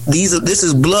feet. This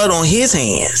is blood on his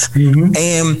hands,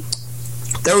 and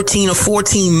 13 or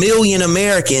 14 million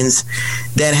Americans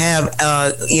that have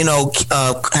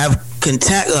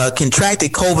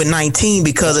contracted COVID-19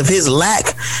 because of his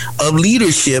lack of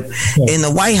leadership in the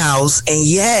White House, and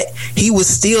yet he was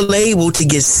still able to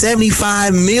get 74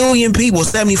 million people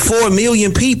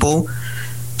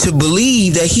to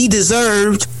believe that he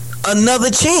deserved another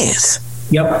chance.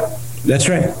 Yep, that's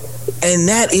right. And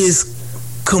that is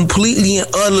completely and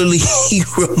utterly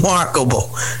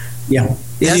remarkable. Yeah,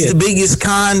 that's the biggest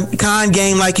con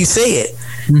game, like you said.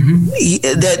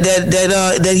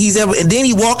 That he's ever, and then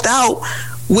he walked out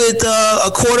with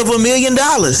 $250 million,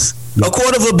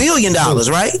 $250 million,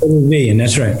 right? $250 million,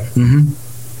 that's right.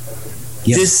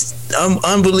 Yep. Just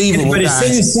unbelievable. But it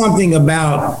says something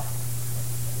about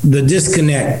the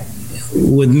disconnect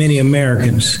with many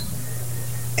Americans.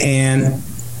 And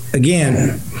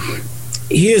again,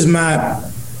 here's my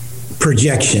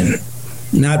projection,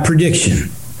 not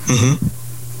prediction.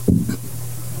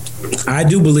 I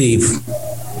do believe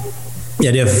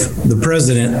that if the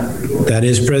president, that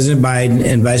is President Biden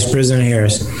and Vice President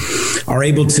Harris, are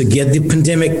able to get the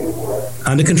pandemic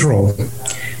under control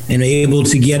and able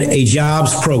to get a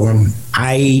jobs program,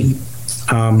 i.e.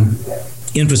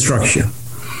 Infrastructure,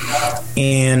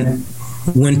 and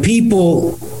when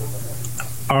people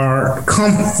are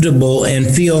comfortable and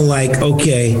feel like,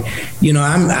 okay,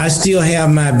 I still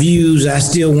have my views, I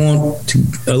still want to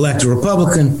elect a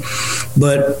Republican,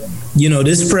 but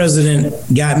this president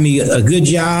got me a good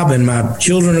job and my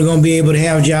children are going to be able to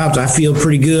have jobs, I feel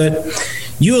pretty good.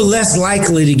 You're less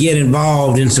likely to get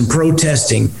involved in some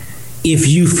protesting if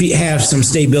you have some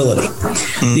stability.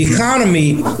 The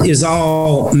economy is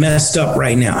all messed up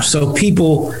right now, so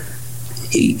people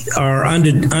are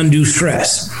under undue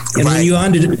stress. And when you're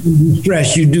under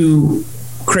stress, you do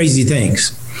crazy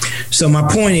things. So my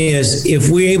point is, if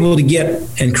we're able to get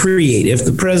and create, if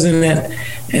the president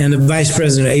and the vice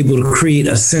president are able to create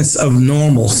a sense of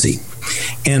normalcy,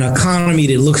 an economy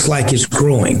that looks like it's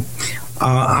growing,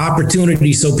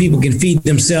 opportunity so people can feed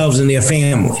themselves and their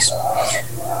families.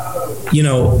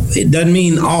 It doesn't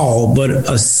mean all, but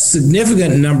a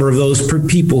significant number of those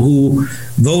people who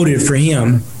voted for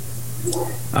him,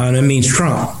 that means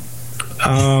Trump,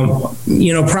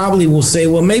 probably will say,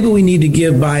 well, maybe we need to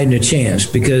give Biden a chance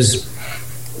because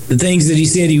the things that he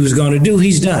said he was going to do,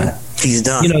 he's done. He's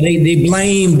done. They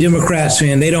blame Democrats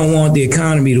saying they don't want the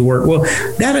economy to work. Well,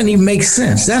 that doesn't even make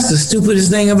sense. That's the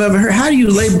stupidest thing I've ever heard. How do you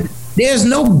label? There's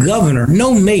no governor,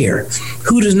 no mayor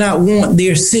who does not want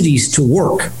their cities to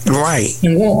work. Right.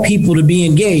 And want people to be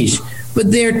engaged. But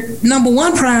their number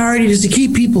one priority is to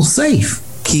keep people safe.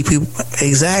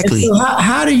 Exactly. So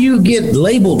how do you get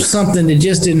labeled something that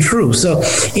just isn't true? So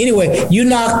anyway, you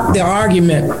knock the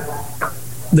argument,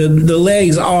 the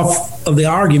legs off of the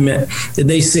argument that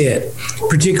they said,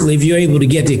 particularly if you're able to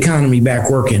get the economy back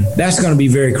working. That's going to be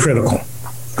very critical.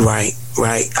 Right.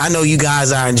 Right. I know you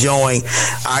guys are enjoying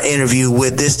our interview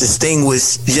with this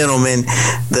distinguished gentleman,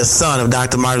 the son of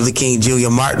Dr. Martin Luther King Jr.,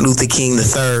 Martin Luther King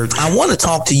III. I want to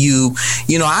talk to you.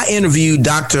 You know, I interviewed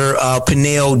Dr.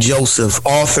 Peniel Joseph,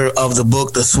 author of the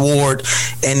book, The Sword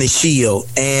and the Shield.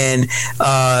 And,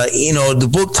 you know, the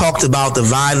book talked about the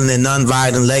violent and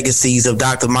nonviolent legacies of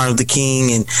Dr. Martin Luther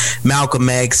King and Malcolm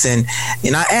X. And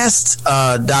I asked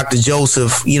Dr.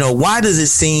 Joseph, you know, why does it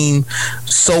seem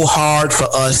so hard for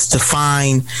us to find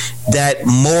that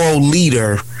moral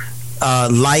leader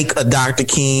like a Dr.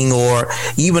 King or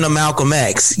even a Malcolm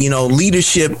X? You know,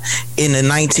 leadership in the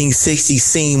 1960s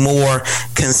seemed more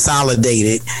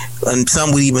consolidated, and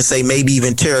some would even say maybe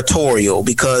even territorial,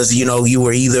 because, you know, you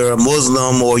were either a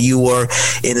Muslim or you were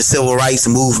in the civil rights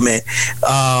movement.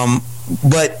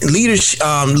 But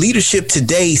leadership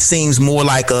today seems more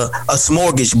like a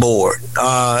smorgasbord.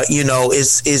 You know,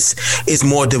 it's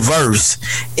more diverse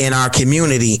in our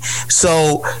community.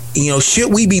 So, you know,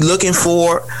 should we be looking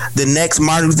for the next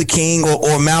Martin Luther King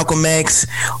or Malcolm X,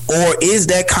 or is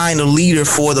that kind of leader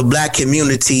for the Black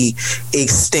community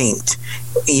extinct?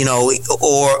 You know,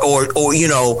 or you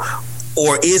know,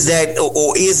 or is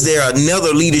there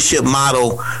another leadership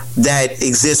model that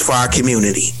exists for our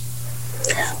community?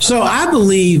 So I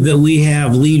believe that we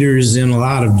have leaders in a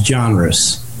lot of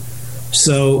genres.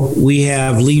 So we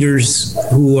have leaders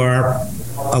who are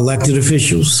elected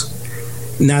officials.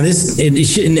 Now,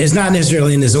 it's not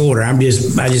necessarily in this order. I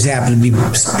just happen to be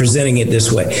presenting it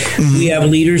this way. Mm-hmm. We have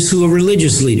leaders who are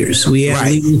religious leaders. We have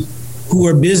leaders who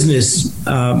are business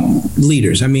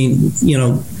leaders. I mean, you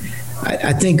know,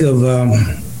 I think of,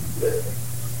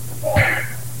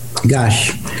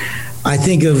 I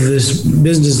think of this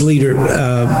business leader.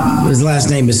 His last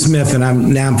name is Smith, and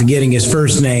I'm forgetting his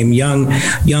first name.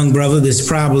 Young brother that's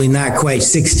probably not quite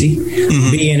 60,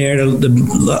 billionaire,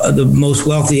 the most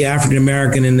wealthy African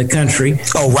American in the country.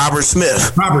 Oh, Robert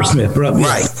Smith. Robert Smith, right?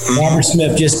 Mm-hmm. Robert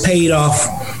Smith just paid off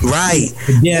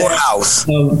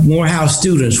Morehouse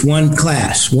students, one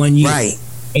class, 1 year. Right.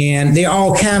 And they're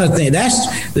all kind of things.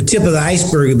 That's the tip of the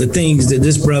iceberg of the things that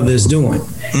this brother is doing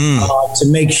to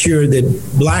make sure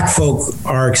that Black folk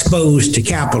are exposed to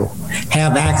capital,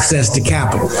 have access to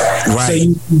capital.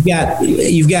 Right. So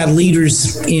you've got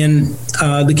leaders in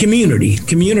the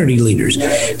community leaders.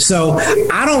 So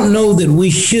I don't know that we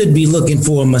should be looking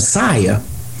for a messiah.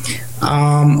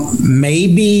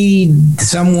 Maybe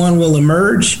someone will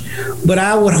emerge, but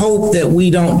I would hope that we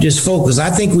don't just focus.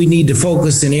 I think we need to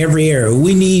focus in every area.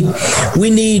 We need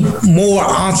more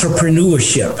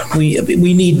entrepreneurship.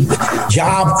 We need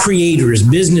job creators,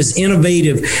 business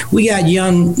innovative. We got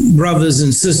young brothers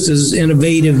and sisters,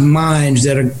 innovative minds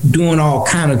that are doing all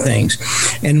kind of things,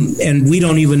 and we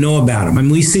don't even know about them. I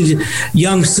mean, we see a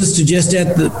young sister just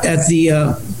at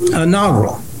the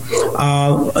inaugural.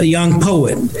 A young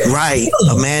poet. Right,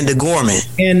 Amanda Gorman.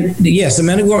 And yes,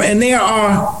 Amanda Gorman. And there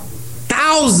are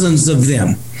thousands of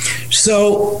them.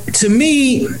 So to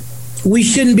me, we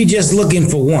shouldn't be just looking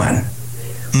for one.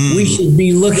 We should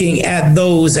be looking at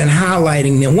those and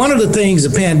highlighting them. One of the things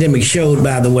the pandemic showed,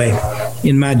 by the way,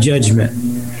 in my judgment,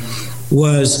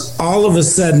 was all of a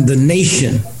sudden the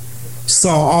nation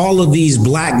saw all of these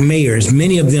Black mayors,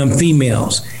 many of them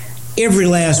females. Every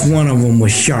last one of them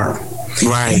was sharp.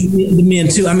 Right. The men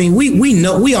too. I mean, we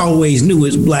know, we always knew it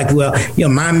was Black. Well, you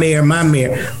know, my mayor.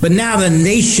 But now the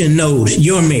nation knows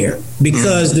your mayor,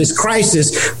 because this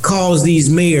crisis caused these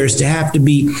mayors to have to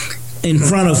be in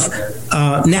front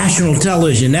of national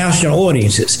television, national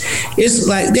audiences. It's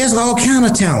like there's all kind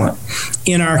of talent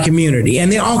in our community,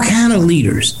 and they're all kind of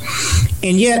leaders,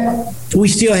 and yet we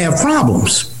still have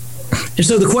problems. And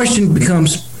so the question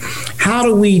becomes, how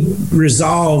do we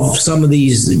resolve some of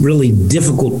these really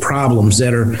difficult problems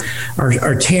that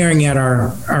are tearing at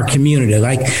our community,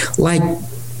 like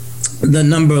the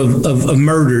number of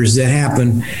murders that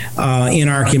happen in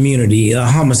our community,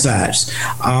 homicides?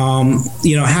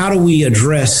 You know, how do we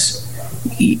address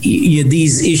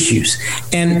these issues?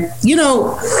 And, you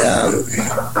know,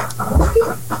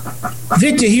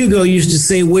 Victor Hugo used to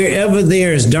say, wherever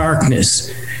there is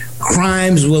darkness,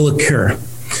 crimes will occur.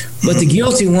 But the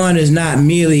guilty one is not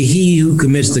merely he who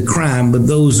commits the crime, but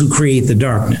those who create the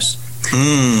darkness.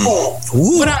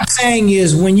 What I'm saying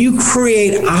is, when you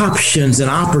create options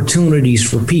and opportunities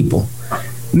for people,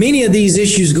 many of these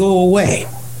issues go away.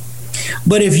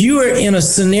 But if you are in a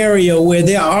scenario where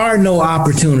there are no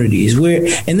opportunities,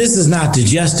 and this is not to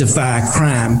justify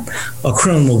crime or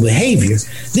criminal behavior,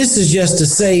 this is just to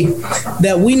say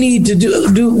that we need to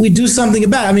do something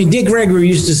about it. I mean, Dick Gregory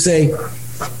used to say,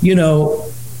 you know,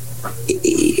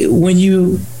 when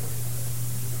you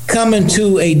come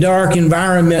into a dark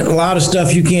environment, a lot of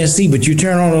stuff you can't see, but you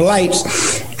turn on the lights,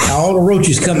 all the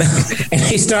roaches come out and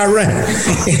they start running.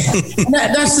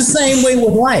 That's the same way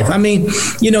with life. I mean,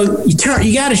 you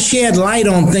got to shed light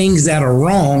on things that are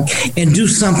wrong and do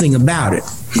something about it.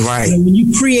 Right. When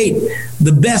you create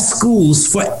the best schools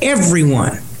for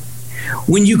everyone,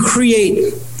 when you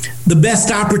create the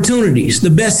best opportunities, the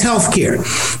best healthcare,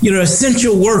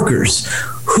 essential workers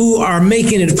who are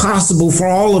making it possible for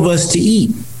all of us to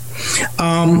eat,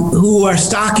 who are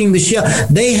stocking the shelf,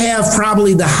 they have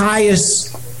probably the highest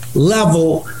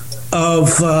level of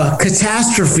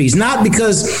catastrophes, not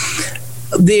because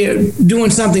they're doing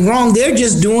something wrong, they're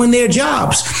just doing their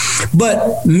jobs.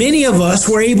 But many of us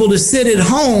were able to sit at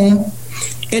home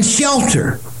and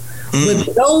shelter.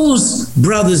 But those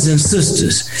brothers and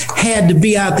sisters had to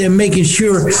be out there making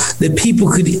sure that people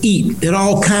could eat, and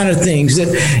all kind of things.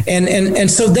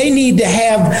 And so they need to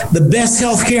have the best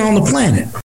health care on the planet.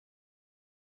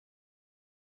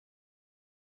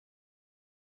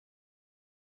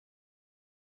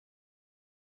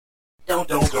 Don't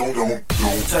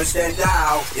touch that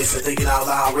dial. It's the Thinking Out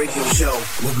Loud radio show.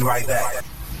 We'll be right back.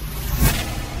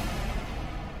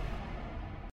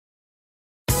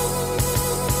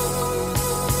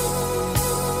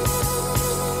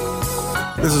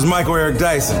 This is Michael Eric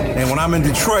Dyson, and when I'm in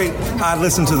Detroit, I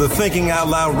listen to the Thinking Out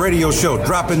Loud radio show,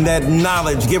 dropping that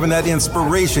knowledge, giving that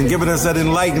inspiration, giving us that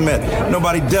enlightenment.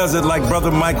 Nobody does it like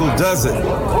Brother Michael does it.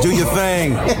 Do your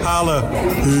thing. Holla.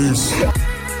 Peace.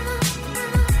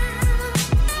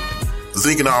 The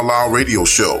Thinking Out Loud radio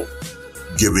show,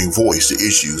 giving voice to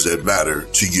issues that matter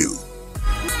to you.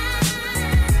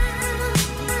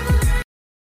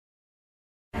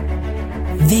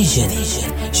 Vision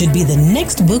should be the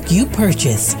next book you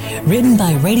purchase. Written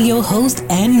by radio host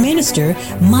and minister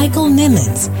Michael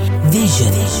Nimmons.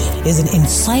 Vision is an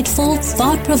insightful,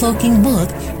 thought-provoking book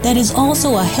that is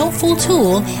also a helpful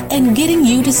tool in getting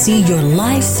you to see your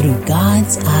life through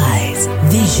God's eyes.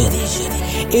 Vision.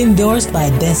 Endorsed by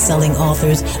best-selling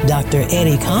authors Dr.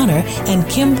 Eddie Connor and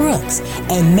Kim Brooks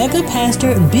and Mega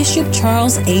Pastor Bishop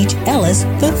Charles H. Ellis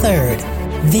III.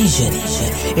 Vision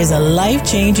is a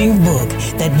life-changing book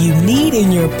that you need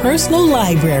in your personal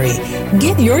library.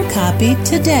 Get your copy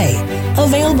today.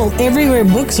 Available everywhere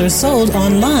books are sold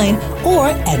online or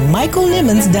at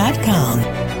michaelnimmons.com.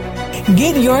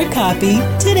 Get your copy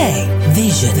today.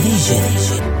 Vision.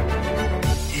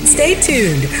 Stay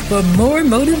tuned for more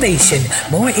motivation,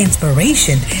 more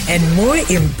inspiration, and more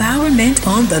empowerment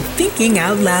on the Thinking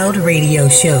Out Loud radio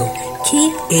show.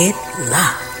 Keep it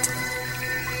locked.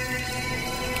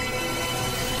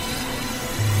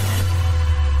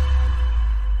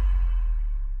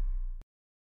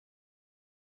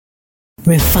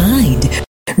 Refined,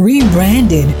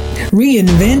 rebranded,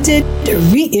 reinvented,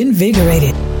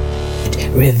 reinvigorated,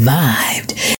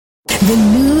 revived. The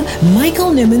new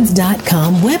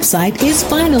michaelnimmons.com website is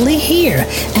finally here,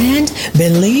 and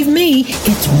believe me,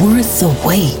 it's worth the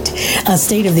wait. A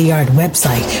state-of-the-art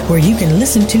website where you can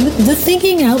listen to the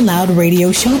Thinking Out Loud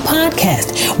radio show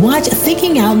podcast, watch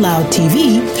Thinking Out Loud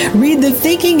TV, read the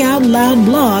Thinking Out Loud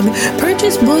blog,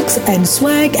 purchase books and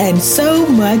swag, and so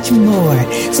much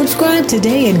more. Subscribe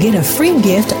today and get a free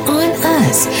gift on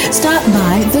us. Stop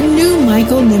by the new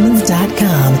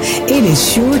michaelnimmons.com. It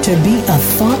is sure to be a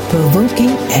thought-provoking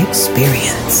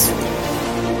experience.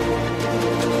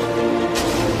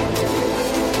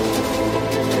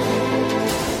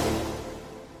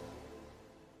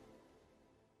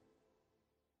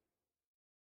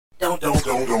 Don't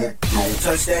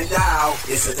touch that dial.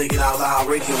 It's the Thinking Out Loud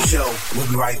radio show. We'll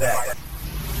be right back.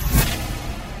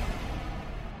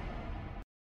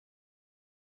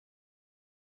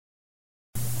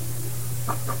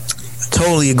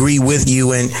 Totally agree with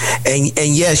you, and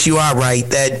yes, you are right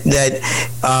that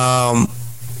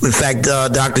in fact,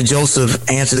 Dr. Joseph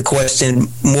answered the question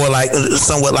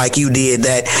somewhat like you did,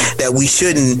 that we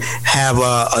shouldn't have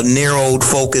a narrowed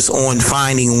focus on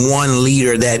finding one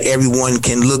leader that everyone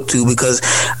can look to, because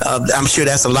I'm sure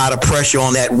that's a lot of pressure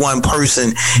on that one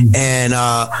person. And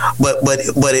but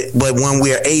when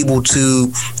we're able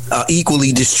to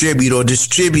equally distribute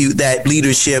that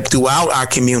leadership throughout our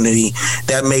community,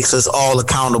 that makes us all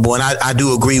accountable. And I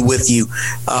do agree with you.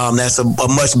 That's a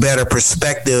much better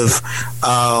perspective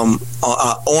on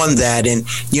that. And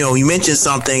you mentioned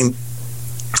something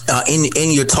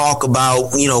in your talk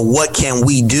about what can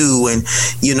we do, and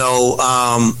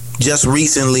just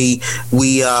recently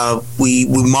we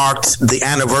marked the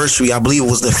anniversary. I believe it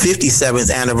was the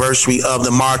 57th anniversary of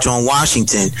the March on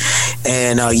Washington,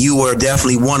 and you were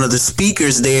definitely one of the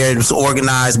speakers there. It was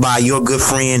organized by your good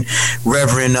friend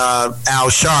Reverend Al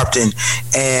Sharpton,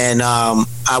 and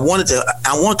I wanted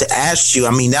to ask you.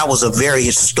 I mean, that was a very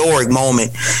historic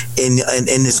moment in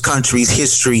this country's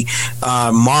history,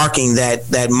 marking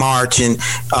that march and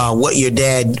what your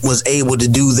dad was able to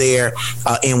do there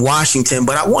in Washington.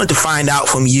 But I wanted to find out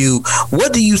from you,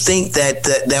 what do you think that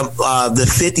the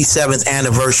 57th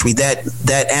anniversary,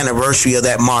 that anniversary of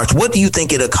that march, what do you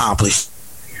think it accomplished?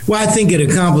 Well, I think it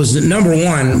accomplished, number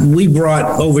one, we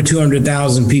brought over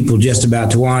 200,000 people just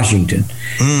about to Washington.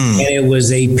 And it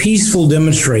was a peaceful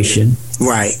demonstration.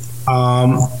 Right.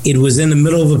 It was in the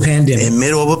middle of a pandemic.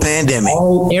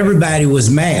 Everybody was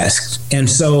masked. And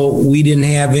so we didn't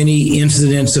have any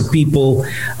incidents of people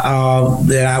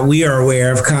that we are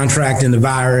aware of contracting the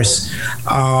virus.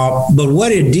 But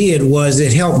what it did was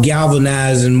it helped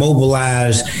galvanize and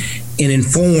mobilize and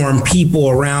inform people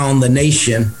around the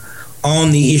nation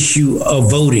on the issue of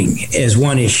voting as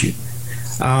one issue.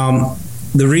 One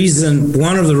of the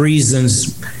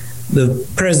reasons the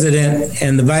president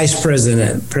and the vice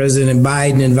president, President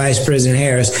Biden and Vice President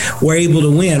Harris, were able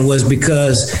to win was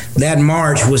because that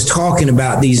march was talking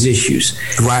about these issues.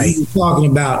 Right. Talking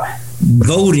about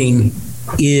voting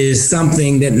is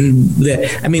something that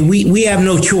I mean, we have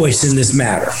no choice in this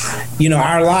matter. You know,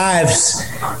 our lives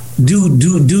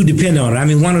do depend on it. I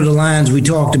mean, one of the lines I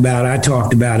talked about,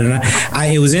 and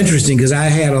it was interesting because I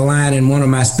had a line in one of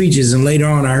my speeches, and later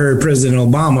on I heard President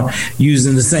Obama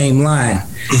using the same line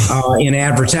in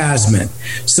advertisement.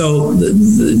 So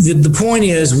the point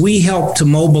is, we help to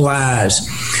mobilize.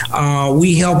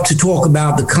 We help to talk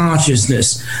about the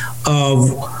consciousness of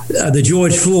the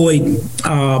George Floyd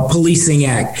Policing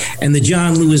Act and the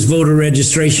John Lewis Voter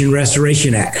Registration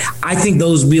Restoration Act. I think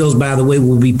those bills, by the way,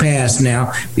 will be passed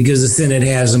now because the Senate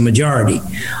has a majority.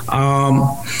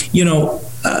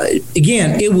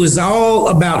 Again, it was all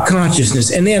about consciousness.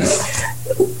 And then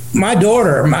my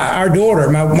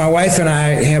wife and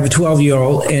I have a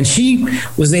 12-year-old, and she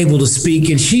was able to speak,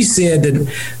 and she said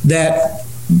that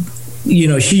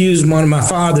she used one of my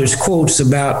father's quotes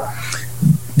about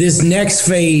this next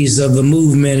phase of the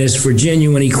movement is for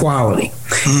genuine equality.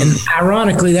 And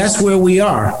ironically, that's where we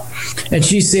are. And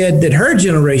she said that her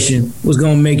generation was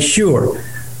going to make sure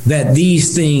that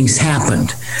these things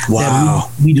happened.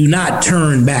 Wow. That we do not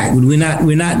turn back. We're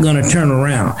not going to turn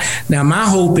around. Now, my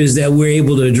hope is that we're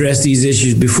able to address these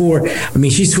issues before. I mean,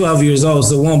 she's 12 years old,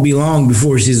 so it won't be long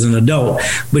before she's an adult.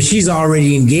 But she's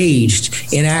already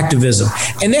engaged in activism.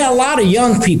 And there are a lot of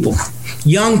young people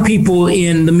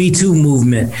in the Me Too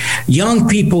movement, young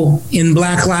people in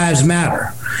Black Lives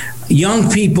Matter, young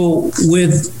people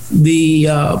with the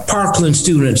Parkland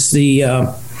students, the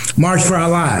March for Our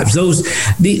Lives.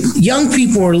 The young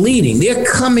people are leading. They're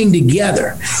coming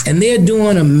together, and they're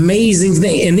doing amazing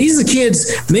things. And these are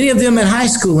kids, many of them in high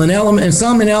school and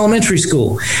some in elementary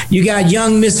school. You got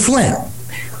young Miss Flint.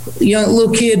 Young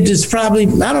little kid is probably,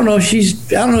 I don't know if she's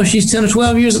 10 or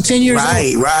 12 years or 10 years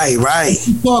old. Right.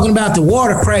 She's talking about the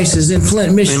water crisis in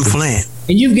Flint, Michigan.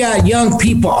 And you've got young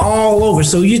people all over.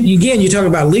 So you talk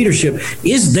about leadership.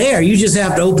 It's there. You just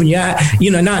have to open your eye.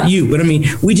 Not you, but I mean,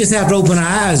 we just have to open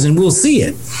our eyes and we'll see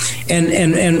it.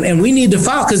 And we need to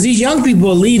follow, because these young people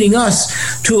are leading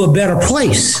us to a better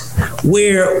place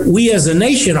where we as a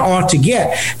nation ought to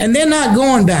get. And they're not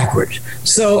going backwards.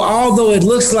 So although it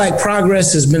looks like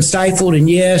progress has been stifled, and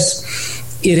yes,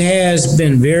 it has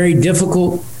been very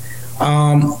difficult,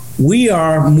 we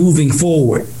are moving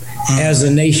forward as a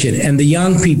nation, and the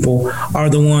young people are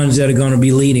the ones that are going to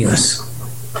be leading us.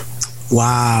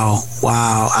 Wow.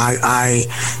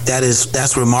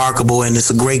 That's remarkable, and it's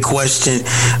a great question,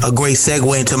 a great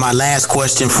segue into my last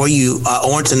question for you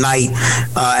on tonight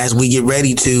as we get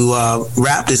ready to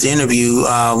wrap this interview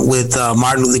with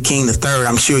Martin Luther King III.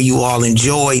 I'm sure you all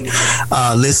enjoyed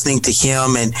listening to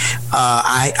him, and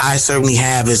I certainly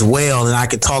have as well, and I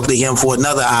could talk to him for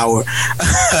another hour,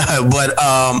 but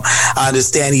I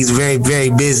understand he's very, very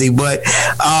busy. But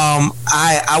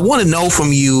I want to know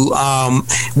from you,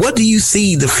 what do you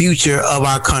see the future of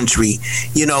our country?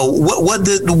 What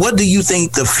do you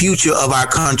think the future of our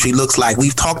country looks like?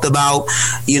 We've talked about,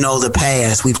 the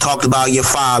past. We've talked about your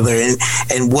father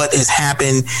and what has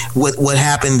happened, what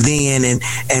happened then,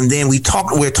 and then we're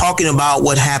talking about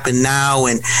what happened now,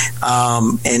 and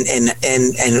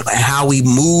how we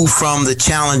move from the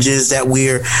challenges that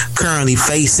we're currently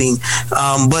facing.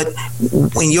 But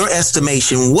in your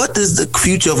estimation, what does the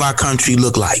future of our country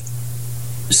look like?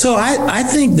 So I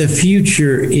think the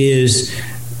future is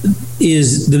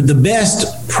is the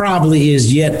best probably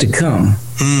is yet to come.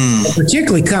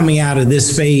 Particularly coming out of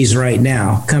this phase right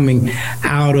now, coming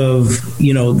out of,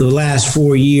 the last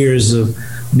 4 years of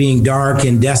being dark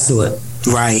and desolate.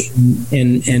 Right.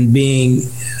 And being,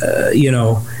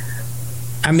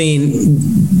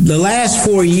 the last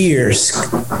 4 years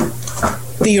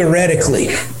theoretically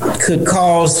could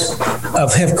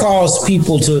have caused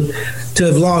people to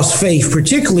have lost faith,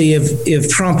 particularly if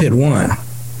Trump had won.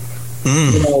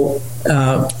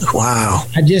 Wow.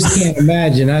 I just can't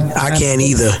imagine. I can't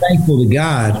either. I'm thankful to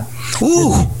God.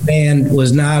 That man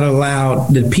was not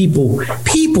allowed, that people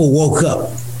woke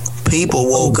up. People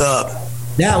woke up.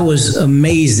 That was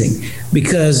amazing,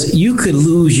 because you could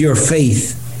lose your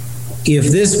faith if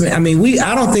this man,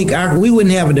 I don't think we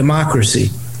wouldn't have a democracy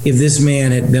if this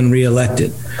man had been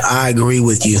reelected. I agree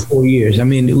with you. 4 years. It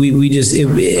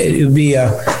would be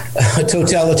a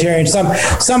totalitarian,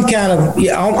 some kind of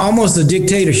almost a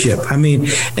dictatorship.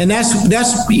 And that's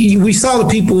we saw the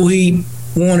people he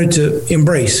wanted to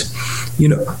embrace.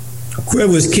 Whether it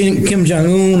was Kim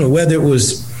Jong-un or whether it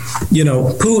was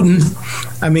Putin.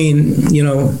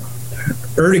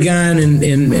 Erdogan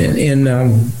and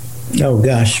oh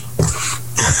gosh,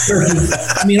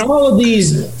 Turkey. All of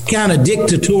these kind of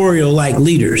dictatorial like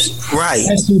leaders. Right.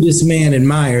 That's who this man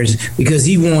admires, because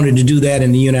he wanted to do that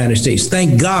in the United States.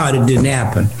 Thank God it didn't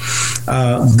happen.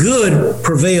 Good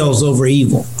prevails over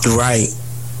evil. Right.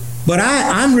 But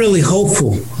I'm really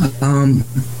hopeful,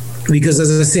 because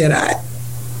as I said,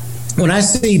 when I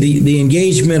see the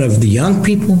engagement of the young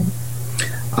people,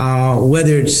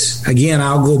 whether it's, again,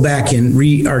 I'll go back and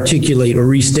re-articulate or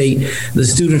restate the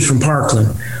students from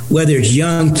Parkland, whether it's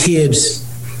young kids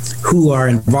who are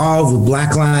involved with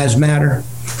Black Lives Matter.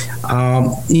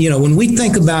 When we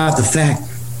think about the fact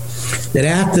that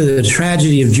after the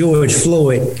tragedy of George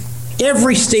Floyd,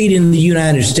 every state in the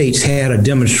United States had a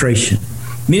demonstration.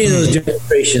 Many of those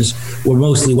demonstrations were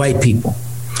mostly white people,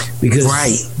 because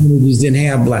communities didn't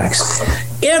have blacks.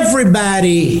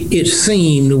 Everybody, it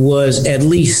seemed, was at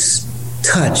least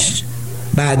touched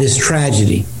by this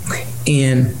tragedy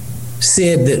and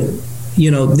said that,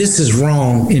 this is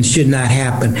wrong and should not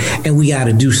happen, and we got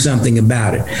to do something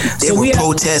about it. There were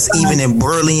protests even in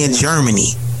Berlin,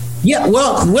 Germany. Yeah,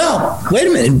 well, wait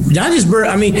a minute. Not just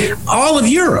Berlin, all of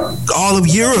Europe. All of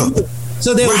Europe.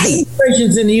 So there were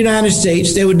demonstrations in the United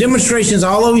States. There were demonstrations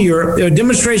all over Europe. There were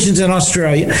demonstrations in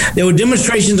Australia. There were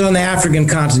demonstrations on the African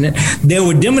continent. There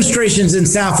were demonstrations in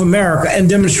South America and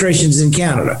demonstrations in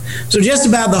Canada. So just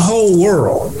about the whole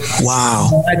world.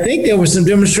 Wow. I think there were some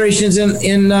demonstrations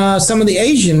in some of the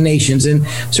Asian nations, and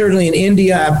certainly in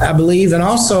India, I believe. And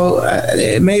also,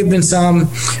 it may have been some,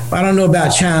 I don't know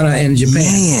about China and Japan.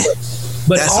 Man.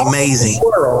 But that's amazing.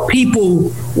 Over the world,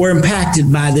 people were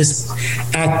impacted by this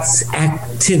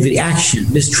action,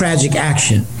 this tragic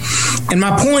action. And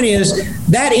my point is,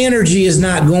 that energy is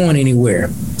not going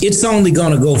anywhere. It's only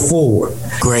going to go forward.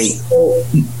 Great. So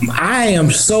I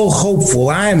am so hopeful.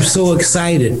 I am so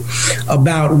excited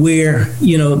about where,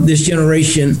 this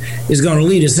generation is going to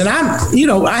lead us. And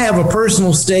I have a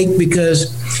personal stake,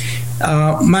 because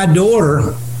my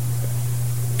daughter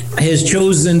has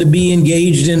chosen to be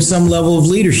engaged in some level of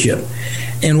leadership.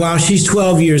 And while she's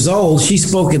 12 years old, she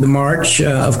spoke at the march,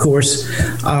 of course,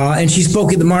 and she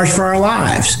spoke at the March for Our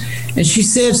Lives. And she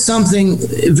said something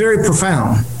very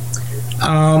profound.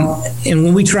 And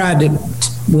when we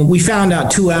found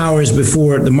out 2 hours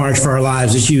before the March for Our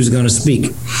Lives that she was going to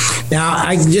speak.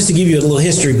 Now, just to give you a little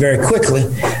history very quickly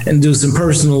and do some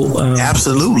personal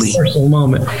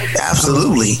moment.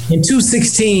 Absolutely. In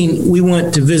 2016, we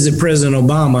went to visit President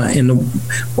Obama in the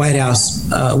White House.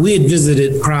 We had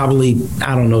visited probably,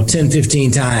 10,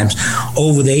 15 times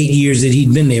over the 8 years that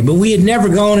he'd been there. But we had never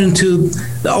gone into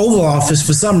the Oval Office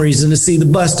for some reason to see the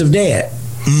bust of Dad.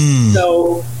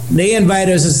 So they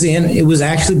invited us in. It was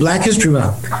actually Black History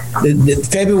Month, the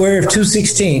February of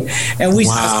 2016. And we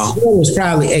said, it was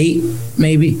probably 8,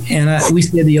 maybe. And we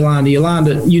said to Yolanda,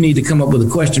 you need to come up with a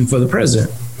question for the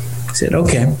president. I said,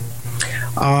 okay.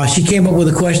 She came up with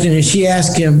a question, and she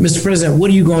asked him, Mr. President, what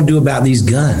are you going to do about these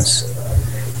guns?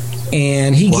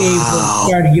 And he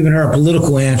started giving her a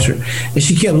political answer. And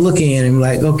she kept looking at him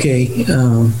like, okay,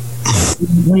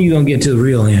 when are you going to get to the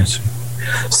real answer?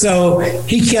 So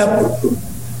he kept,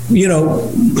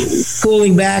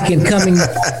 pulling back and coming.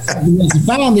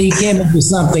 Finally, he came up with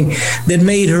something that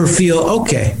made her feel,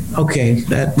 okay,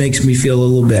 that makes me feel a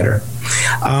little better.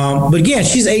 But again,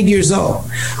 she's 8 years old.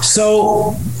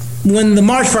 So when the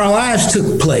March for Our Lives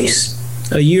took place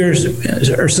a year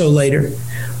or so later,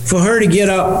 for her to get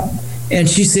up And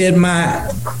she said,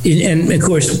 and of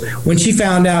course, when she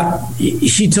found out,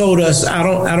 she told us, I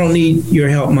don't need your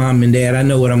help, Mom and Dad. I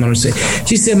know what I'm going to say.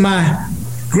 She said, my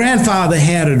grandfather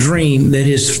had a dream that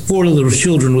his 4 little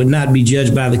children would not be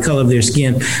judged by the color of their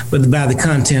skin, but by the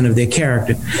content of their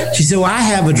character. She said, well, I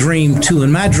have a dream too,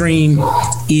 and my dream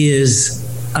is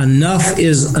enough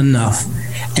is enough,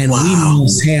 and we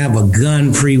must have a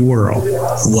gun-free world.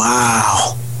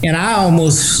 Wow. And I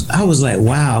was like,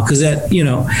 wow, because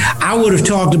I would have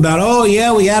talked about, oh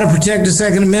yeah, we got to protect the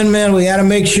Second Amendment, we got to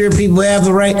make sure people have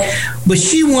the right, but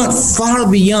she went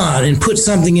far beyond and put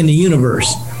something in the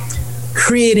universe.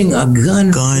 Creating a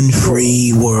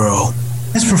gun-free world.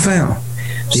 That's profound.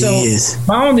 So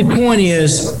my only point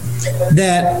is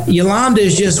that Yolanda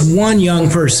is just one young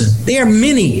person. There are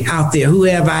many out there who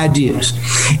have ideas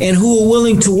and who are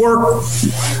willing to work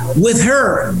with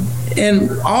her. And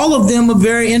all of them are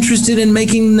very interested in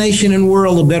making the nation and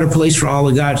world a better place for all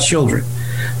of God's children.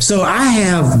 So I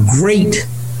have great,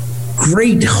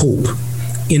 great hope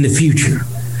in the future.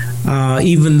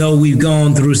 Even though we've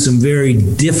gone through some very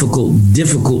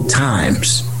difficult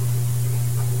times.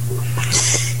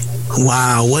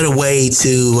 Wow, what a way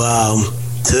to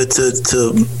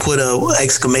put an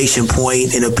exclamation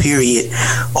point and a period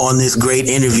on this great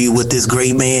interview with this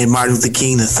great man, Martin Luther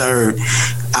King III.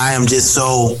 I am just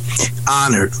so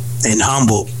honored and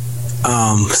humbled,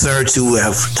 sir, to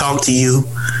have talked to you.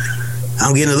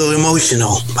 I'm getting a little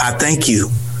emotional. I thank you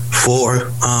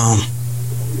for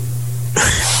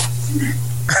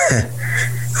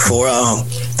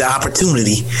the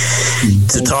opportunity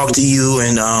to talk to you,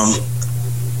 and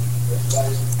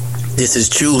this is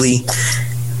truly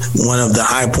one of the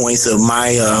high points of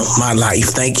my life.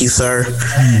 Thank you, sir,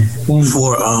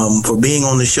 for being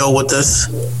on the show with us.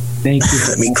 Thank you.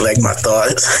 Let me collect my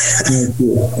thoughts. Thank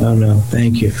you. Oh no,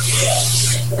 thank you.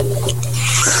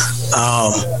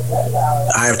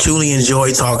 I have truly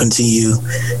enjoyed talking to you.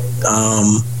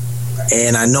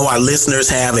 And I know our listeners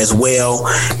have as well.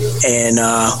 And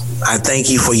I thank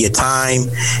you for your time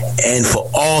and for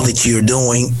all that you're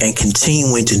doing and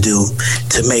continuing to do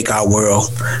to make our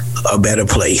world a better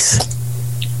place.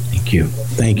 Thank you.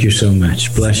 Thank you so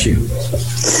much. Bless you.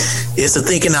 It's the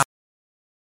Thinking Out.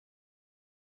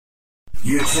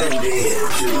 You're tuned in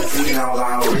to the Thinking Out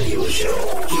Loud radio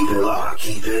show. Keep it locked,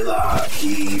 keep it locked,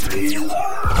 keep it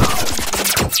locked.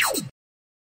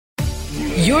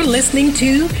 You're listening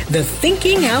to the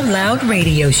Thinking Out Loud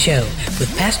radio show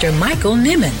with Pastor Michael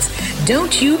Nimmons.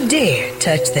 Don't you dare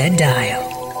touch that dial.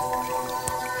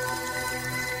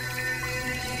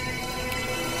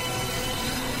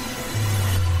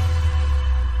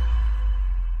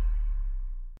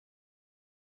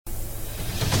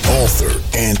 Author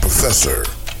and professor,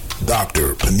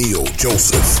 Dr. Peniel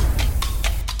Joseph.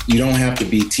 You don't have to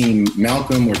be Team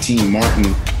Malcolm or Team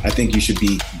Martin. I think you should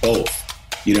be both.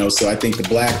 So I think the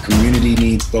black community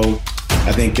needs both.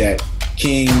 I think that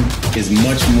King is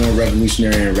much more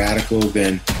revolutionary and radical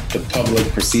than the public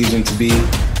perceives him to be.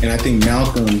 And I think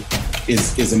Malcolm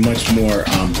is a much more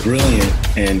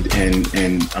brilliant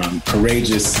and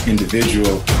courageous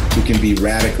individual who can be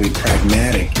radically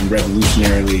pragmatic and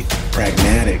revolutionarily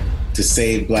pragmatic to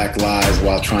save black lives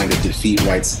while trying to defeat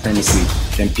white supremacy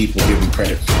than people give him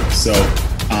credit for. So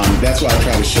that's why I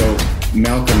try to show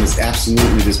Malcolm is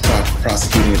absolutely this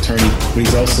prosecuting attorney, but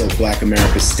he's also Black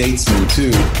America's statesman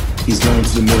too. He's going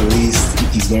to the Middle East,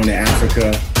 he's going to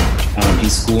Africa,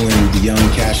 he's schooling the young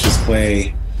Cassius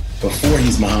Clay before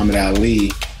he's Muhammad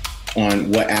Ali on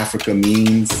what Africa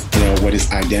means, what his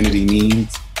identity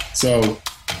means. So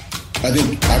I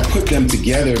think I put them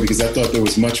together because I thought there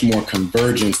was much more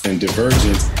convergence than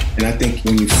divergence. And I think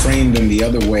when you frame them the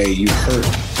other way, you hurt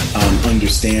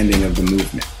understanding of the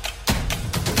movement.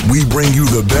 We bring you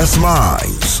the best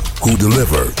minds who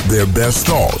deliver their best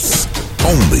thoughts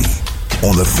only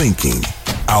on the Thinking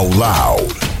Out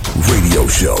Loud radio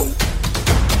show.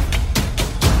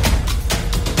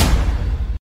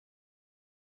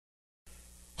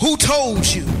 Who told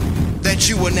you that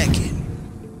you were naked?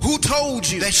 Who told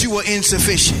you that you were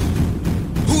insufficient?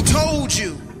 Who told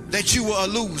you that you were a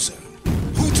loser?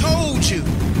 Who told you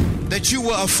that you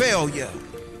were a failure?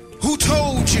 Who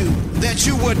told you that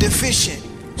you were deficient?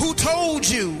 Who told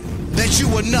you that you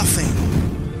were nothing?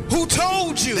 Who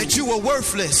told you that you were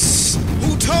worthless?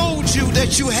 Who told you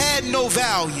that you had no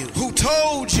value? Who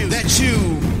told you that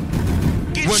you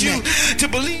were naked? To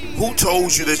believe? Who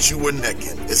Told You That You Were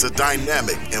Naked is a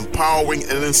dynamic, empowering,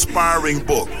 and inspiring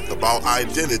book about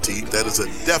identity that is a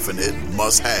definite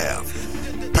must-have.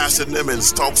 Pastor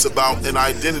Nimmons talks about an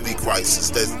identity crisis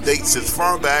that dates as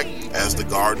far back as the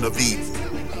Garden of Eden.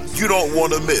 You don't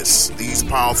want to miss these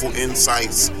powerful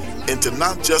insights into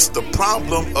not just the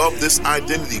problem of this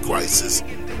identity crisis,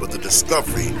 but the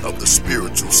discovery of the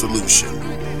spiritual solution.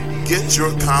 Get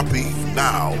your copy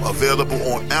now, available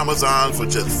on Amazon for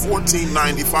just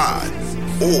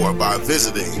 $14.95 or by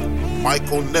visiting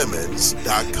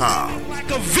michaelnimmons.com.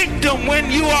 Like a victim when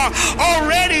you are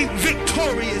already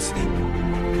victorious.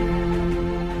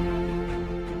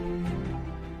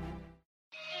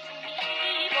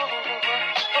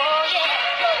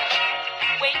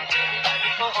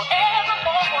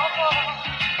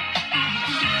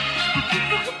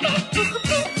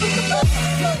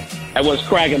 Hey, what's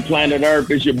cracking, Planet Earth?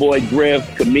 It's your boy Griff,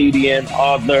 comedian,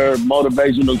 author,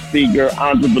 motivational speaker,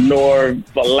 entrepreneur,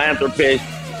 philanthropist,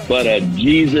 but a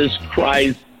Jesus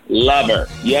Christ lover.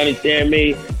 You understand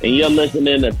me? And you're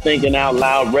listening to Thinking Out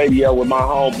Loud Radio with my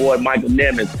homeboy Michael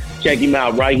Nimmons. Check him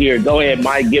out right here. Go ahead,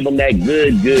 Mike. Give him that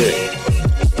good.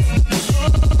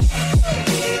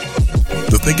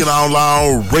 The Thinking Out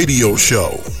Loud Radio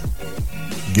Show,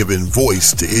 giving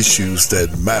voice to issues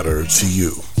that matter to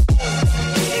you.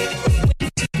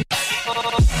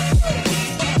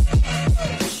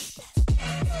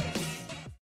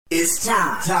 It's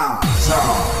time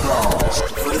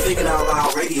for the Thinking Out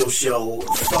Loud Radio Show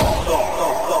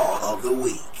Thought of the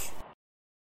Week.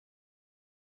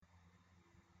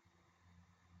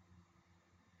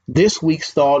 This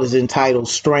week's thought is entitled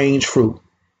Strange Fruit,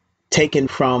 taken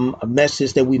from a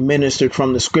message that we ministered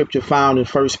from the scripture found in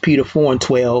 1 Peter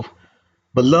 4:12.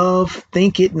 Beloved,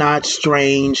 think it not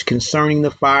strange concerning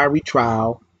the fiery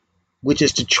trial, which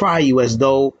is to try you as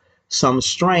though some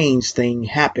strange thing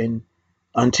happened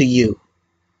unto you.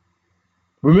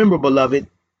 Remember, beloved,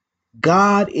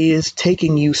 God is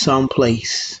taking you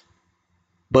someplace,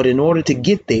 but in order to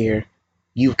get there,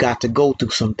 you've got to go through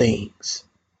some things.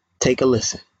 Take a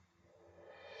listen.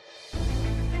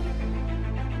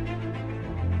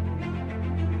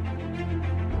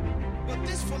 But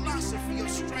this philosophy of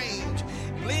strange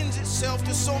lends itself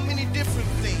to so many different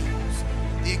things.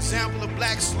 The example of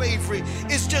black slavery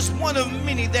is just one of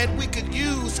many that we could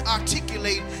use to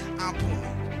articulate our point.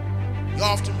 We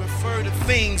often refer to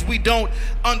things we don't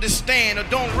understand or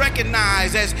don't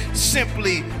recognize as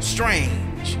simply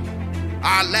strange.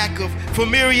 Our lack of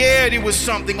familiarity with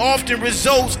something often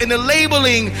results in the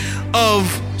labeling of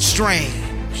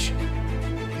strange.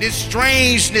 This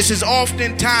strangeness is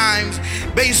oftentimes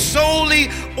based solely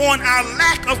on our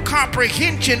lack of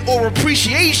comprehension or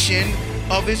appreciation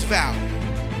of its value.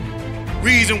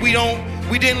 Reason we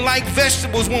didn't like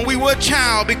vegetables when we were a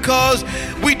child because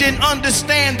we didn't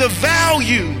understand the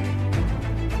value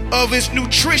of its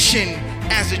nutrition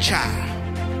as a child.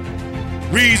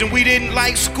 Reason we didn't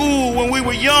like school when we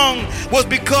were young was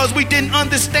because we didn't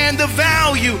understand the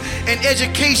value an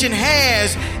education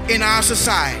has in our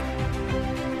society.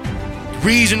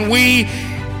 Reason we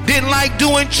didn't like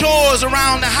doing chores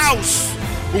around the house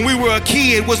when we were a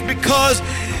kid was because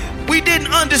we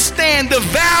didn't understand the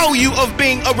value of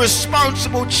being a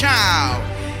responsible child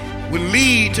would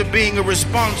lead to being a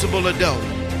responsible adult.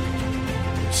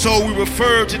 So we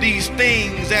refer to these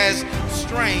things as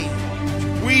strange,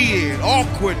 weird,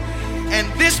 awkward,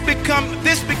 and this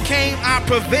became our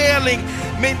prevailing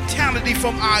mentality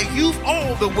from our youth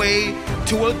all the way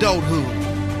to adulthood.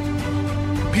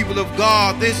 People of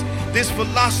God, this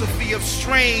philosophy of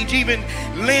strange even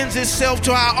lends itself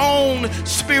to our own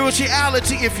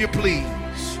spirituality, if you please.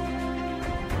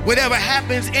 Whatever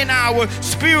happens in our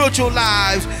spiritual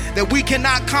lives that we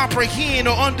cannot comprehend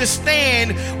or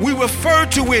understand, we refer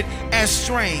to it as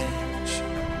strange.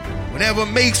 Whatever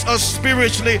makes us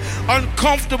spiritually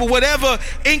uncomfortable, whatever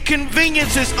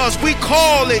inconveniences us, we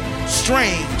call it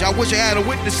strange. I wish I had a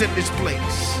witness in this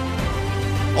place.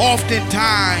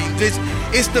 Oftentimes,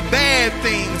 it's the bad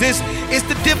things, it's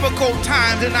the difficult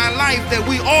times in our life that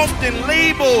we often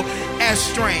label as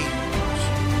strange.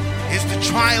 It's the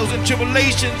trials and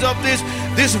tribulations of this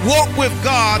walk with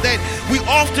God that we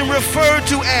often refer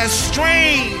to as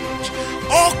strange,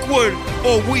 awkward,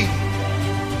 or weird.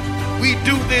 We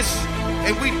do this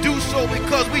and we do so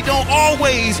because we don't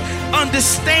always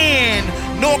understand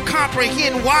nor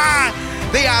comprehend why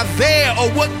they are there or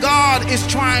what God is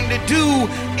trying to do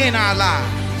in our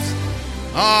lives.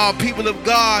 People of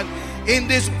God, in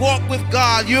this walk with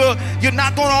God, you're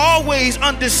not going to always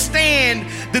understand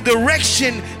the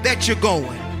direction that you're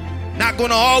going. Not going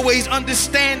to always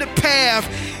understand the path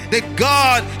that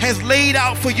God has laid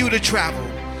out for you to travel.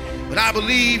 But I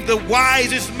believe the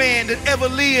wisest man that ever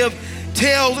lived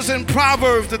tells us in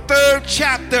Proverbs, the 3rd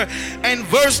chapter and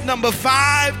verse number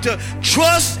 5, to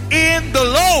trust in the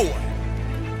Lord.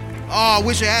 Oh, I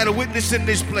wish I had a witness in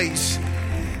this place.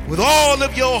 With all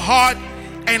of your heart,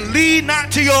 and lean not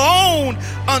to your own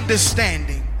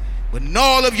understanding, But in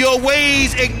all of your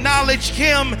ways acknowledge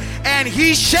him, and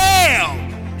he shall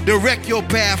direct your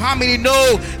path. How many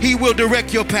know he will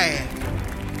direct your path?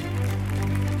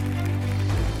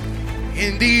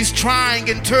 In these trying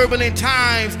and turbulent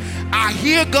times, I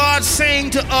hear God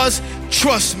saying to us,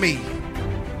 trust me.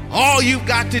 All you've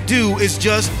got to do is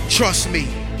just trust me.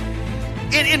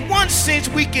 And in one sense,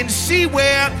 we can see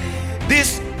where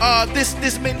this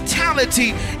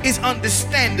mentality is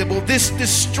understandable, this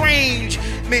strange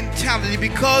mentality,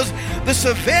 because the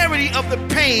severity of the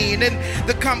pain and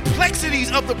the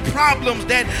complexities of the problems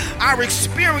that our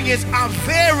experience are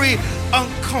very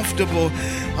uncomfortable.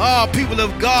 People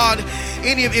of God,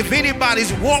 if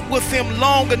anybody's walked with him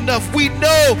long enough, we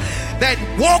know that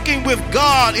walking with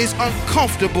God is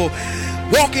uncomfortable.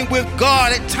 Walking with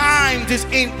God at times is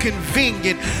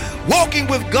inconvenient. Walking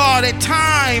with God at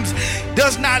times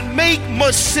does not make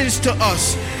much sense to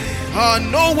us.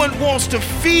 No one wants to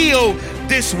feel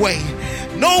this way.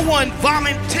 No one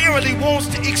voluntarily wants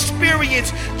to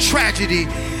experience tragedy.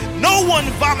 No one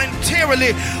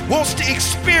voluntarily wants to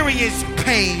experience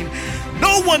pain.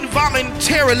 No one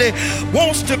voluntarily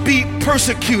wants to be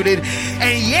persecuted.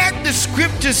 And yet the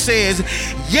scripture says,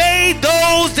 yea,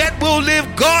 those that will live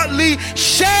godly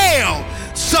shall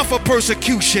suffer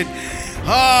persecution.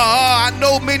 I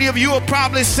know many of you are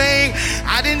probably saying,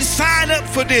 I didn't sign up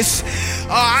for this.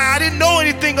 I didn't know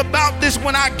anything about this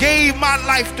when I gave my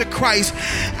life to Christ.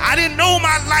 I didn't know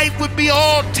my life would be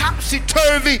all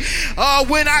topsy-turvy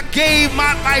when I gave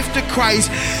my life to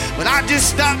Christ. But I just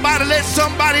stopped by to let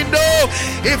somebody know,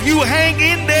 if you hang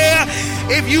in there,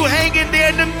 in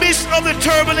the midst of the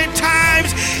turbulent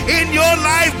times in your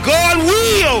life, God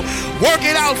will work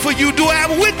it out for you. Do I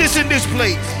have a witness in this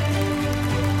place?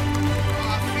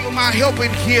 My help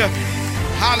in here.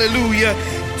 Hallelujah.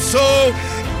 So,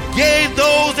 yea,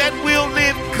 those that will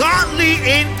live godly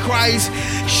in Christ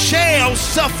shall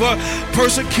suffer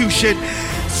persecution.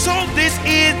 So this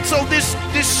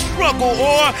struggle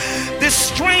or this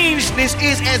strangeness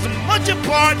is as much a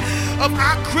part of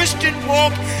our Christian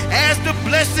walk as the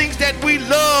blessings that we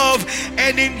love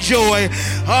and enjoy.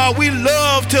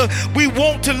 We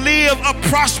want to live a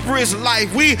prosperous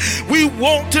life. We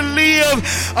want to live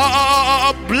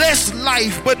a blessed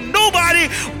life, but nobody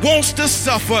wants to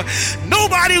suffer.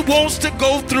 Nobody wants to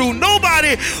go through.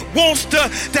 Nobody wants to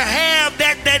have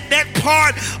that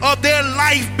part of their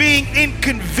life being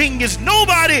inconvenienced.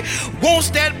 Nobody wants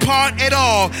that part at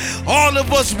all. All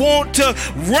of us want to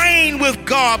reign with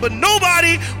God, but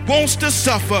nobody wants to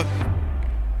suffer.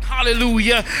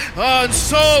 Hallelujah.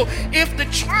 So if the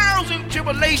trials and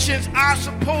tribulations are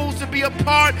supposed to be a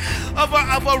part of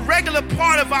a regular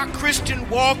part of our Christian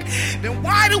walk, then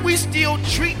why do we still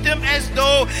treat them as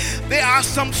though they are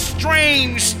some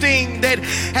strange thing that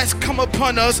has come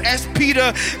upon us, as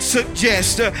Peter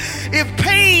suggests? If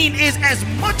pain is as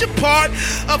much a part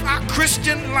of our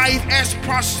Christian life as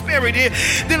prosperity,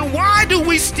 then why do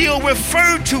we still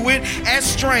refer to it as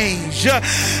strange?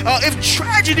 If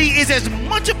tragedy is as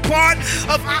much a part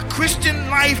of our Christian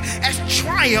life as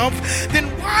triumph, then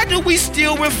why do we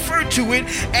still refer to it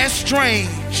as strange?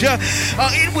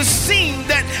 It would seem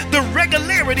that the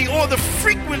regularity or the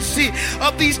frequency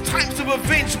of these types of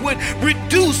events would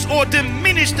reduce or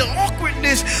diminish the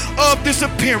awkwardness of this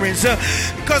appearance.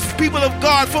 Because people of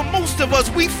God, for most of us,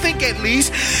 we think at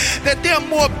least that there are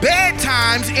more bad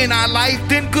times in our life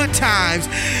than good times.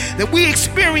 That we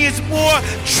experience more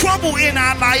trouble in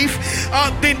our life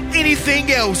than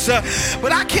anything else.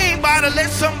 But I came by to let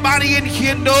somebody in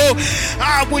here know,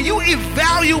 when you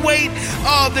evaluate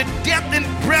the depth and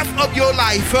breadth of your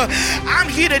life, I'm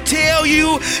here to tell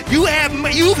you, you've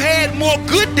had more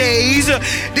good days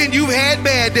than you've had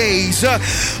bad days.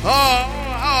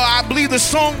 I believe the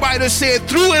songwriter said,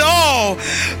 through it all,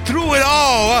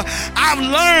 I've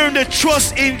learned to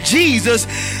trust in Jesus,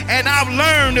 and I've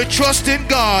learned to trust in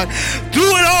God.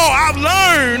 Through it all, I've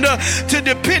learned to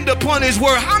depend upon His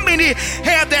word. How many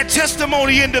have that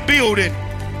testimony in the building?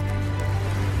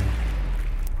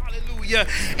 Hallelujah.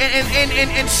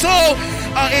 And so,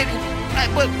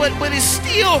 but it's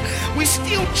still, we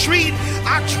still treat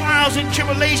our trials and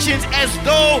tribulations as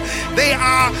though they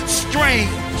are strange.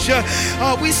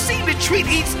 We seem to treat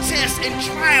each test and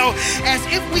trial as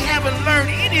if we haven't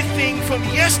learned anything from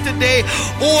yesterday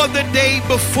or the day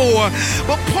before.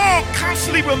 But Paul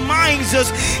constantly reminds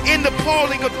us in the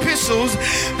Pauline epistles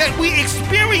that we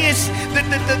experience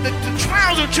the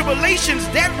trials and tribulations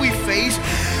that we face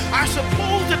are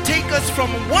supposed to take us from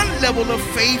one level of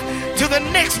faith to the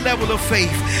next level of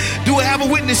faith. Do I have a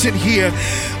witness in here?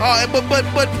 But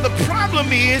the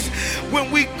problem is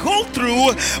when we go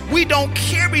through, we don't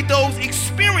carry those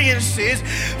experiences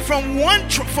from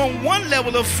one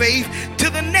level of faith to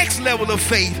the next level of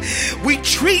faith. We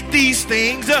treat these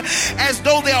things as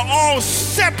though they're all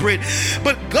separate,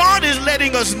 but God is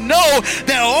letting us know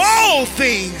that all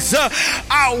things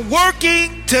are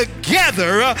working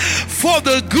together for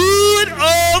the good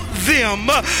of them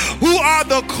who are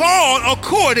the called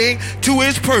according to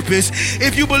his purpose.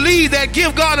 If you believe that,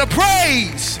 give God a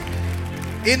praise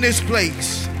in this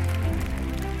place.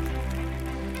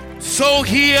 So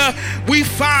here we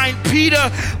find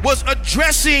Peter was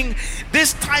addressing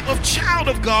this type of child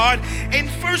of God in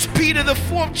 1 Peter the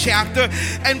 4th chapter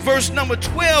and verse number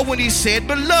 12, when he said,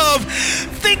 "Beloved,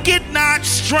 think it not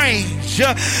strange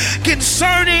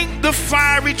concerning the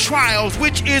fiery trials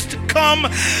which is to come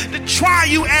to try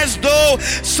you, as though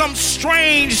some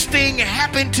strange thing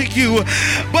happened to you,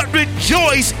 but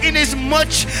rejoice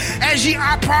inasmuch as ye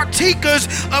are partakers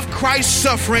of Christ's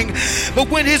suffering. But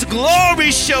when his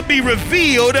glory shall be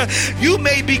revealed, you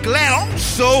may be glad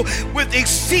also with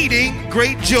exceeding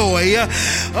great joy."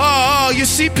 You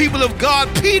see, people of God,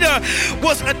 Peter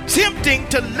was attempting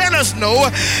to let us know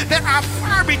that our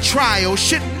fiery trial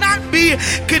should not be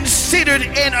considered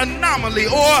an anomaly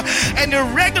or an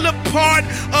irregular part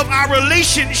of our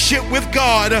relationship with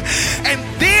God, and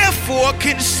therefore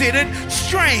considered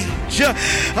strange.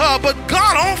 But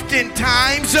God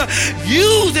oftentimes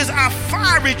uses our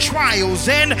fiery trials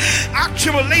and our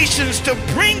tribulations to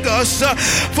bring us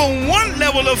from one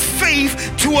level of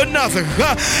faith to another.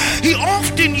 He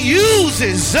often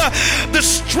uses the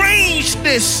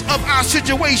strangeness of our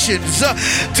situations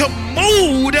to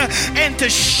mold and to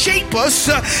shape us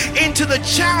into the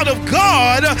child of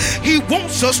God he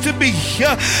wants us to be.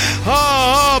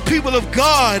 People of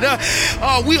God,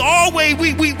 we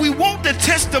want the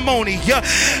testimony,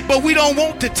 but we don't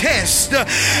want the test.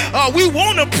 We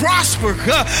want to prosper,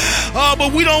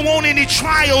 but we don't want any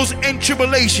trials and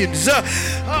tribulations.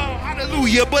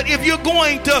 Hallelujah. But if you're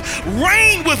going to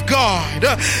reign with God,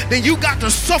 then you got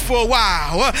to suffer a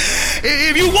while.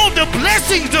 If you want the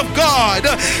blessings of God,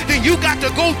 then you got to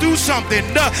go through something.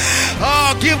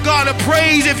 Give God a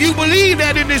praise if you believe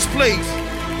that in this place.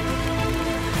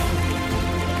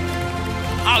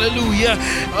 Hallelujah.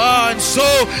 And so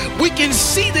we can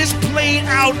see this playing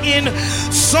out in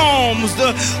Psalms,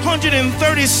 the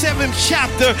 137th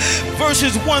chapter,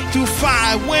 verses 1 through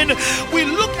 5. When we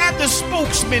look at the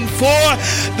spokesman for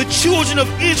the children of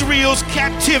Israel's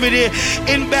captivity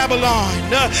in Babylon,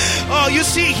 you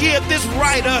see here this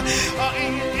writer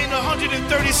in the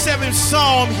 137th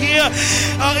Psalm here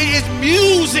is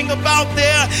musing about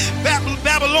their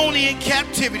Babylonian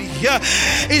captivity.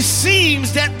 It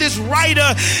seems that this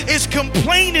writer is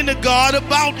complaining to God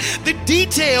about the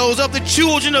details of the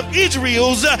children of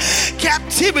Israel's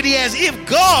captivity, as if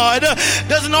God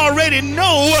doesn't already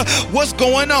know what's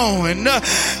going on.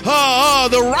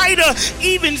 The writer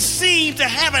even seems to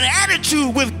have an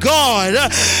attitude with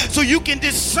God, so you can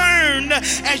discern,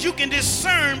 as you can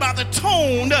discern by the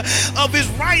tone of his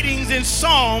writings in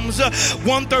Psalms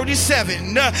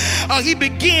 137. He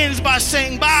begins by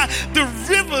saying, "By the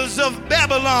rivers of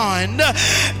Babylon,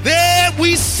 there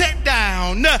we sat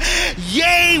down,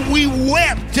 yea, we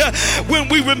wept when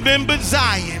we remembered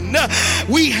Zion.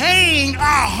 We hang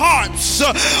our hearts,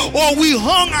 or we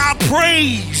hung our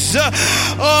praise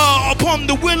upon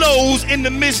the willows in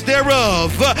the midst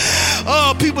thereof."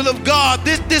 People of God,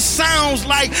 this sounds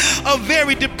like a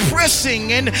very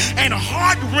depressing and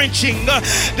heart-wrenching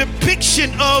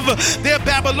depiction of their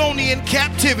Babylonian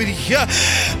captivity.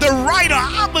 The writer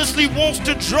obviously wants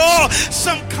to draw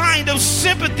some kind of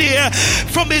sympathy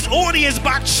from his audience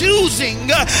by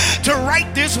choosing to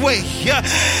write this way.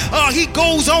 He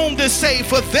goes on to say,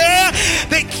 "For there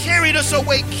they carried us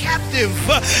away captive,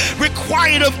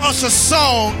 required of us a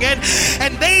song,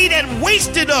 and they that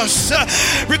wasted us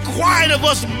required of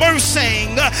us mirth,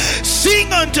 saying,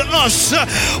 sing unto us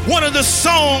one of the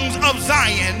songs of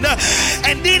Zion."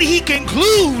 And then he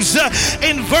concludes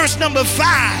in verse number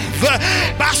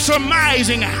 5 by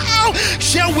surmising, "How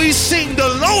shall we sing the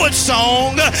Lord's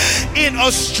song in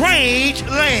a strange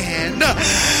land?"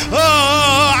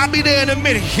 I'll be there in a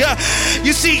minute.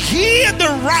 You see, here the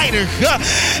writer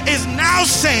is now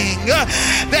saying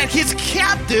that his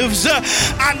captives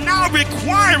are now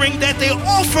requiring that they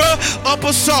offer up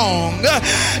a song.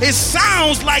 It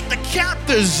sounds like the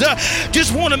captors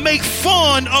just want to make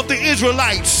fun of the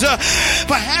Israelites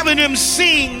for having them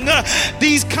sing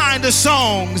these kind of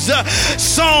songs.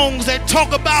 songs that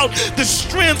talk about the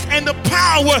strength and the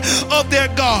power of their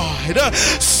God,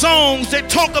 songs that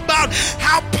talk about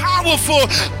how powerful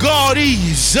God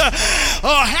is.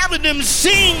 Having them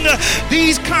sing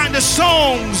these kind of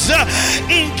songs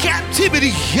in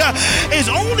captivity is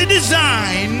only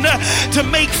designed to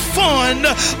make fun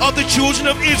of the children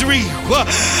of Israel.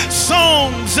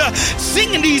 Songs,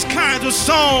 singing these kinds of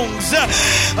songs,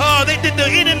 the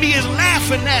enemy is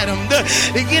laughing at them.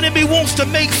 The enemy wants to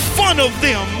make fun of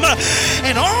them.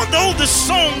 And although the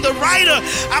song, the writer,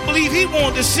 I believe he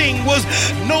wanted to sing was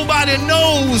 "Nobody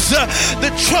Knows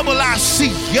the Trouble I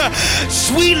See."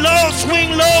 Sweet love,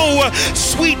 swing low,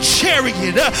 sweet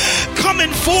chariot,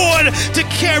 coming forward to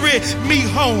carry me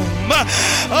home.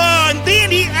 And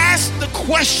then he asked the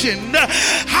question,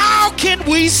 how can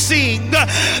we sing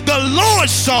the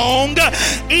Lord's song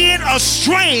in a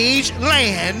strange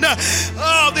land?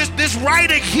 This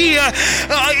writer here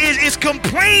is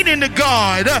complaining to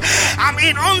God. I'm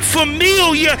in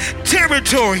unfamiliar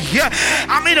territory.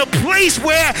 I'm in a place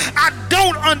where I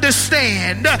don't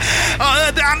understand.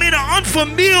 I'm in an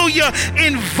unfamiliar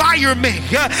environment.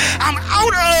 I'm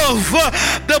out of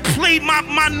the place,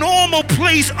 my normal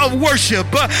place of worship.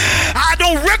 I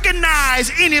don't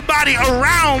recognize anybody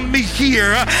around me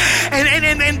here.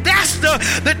 And that's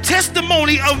the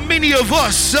testimony of many of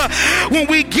us. When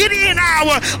we get in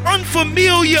our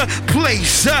unfamiliar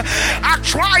place, our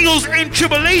trials and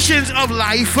tribulations of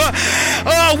life,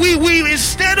 we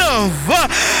instead of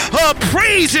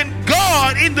praising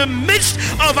God in the midst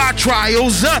of our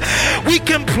trials, we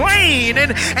complain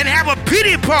and have a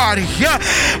pity party,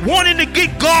 wanting to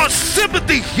get God's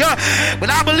sympathy. But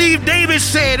I believe David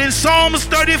said in Psalms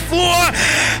 34,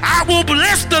 I will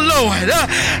bless the Lord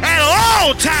at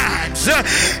all times,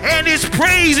 and his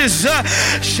praises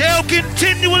shall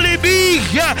continually be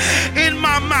in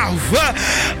my mouth.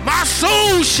 My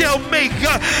soul shall make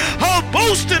her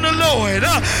boast in the Lord.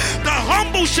 The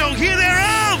humble shall hear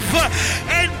thereof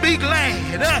and be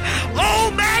glad.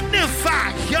 Oh,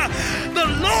 magnify the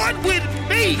Lord with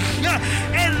me,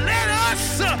 and let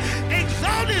us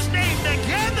exalt his name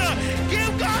together.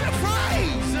 Give God a praise.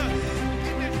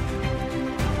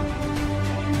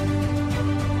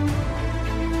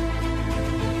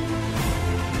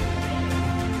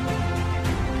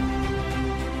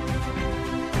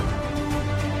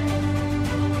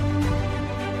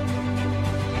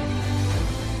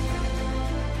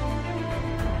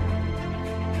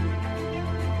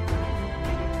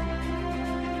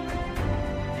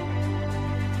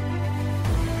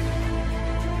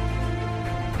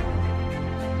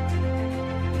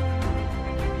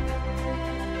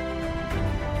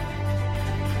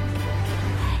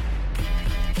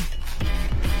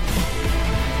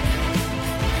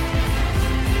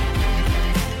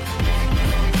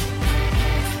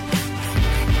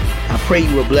 Pray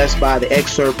you were blessed by the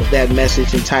excerpt of that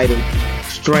message entitled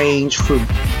Strange Fruit.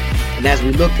 And as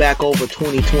we look back over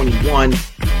 2021,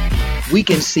 we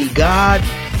can see God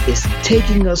is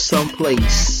taking us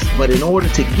someplace. But in order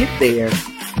to get there,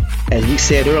 as we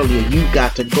said earlier, you've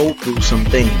got to go through some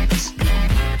things.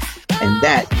 And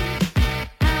that,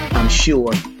 I'm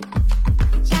sure,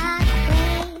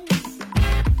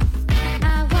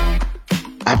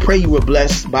 I pray you were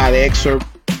blessed by the excerpt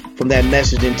from that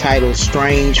message entitled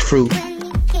Strange Fruit.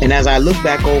 And as I look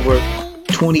back over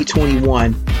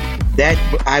 2021, that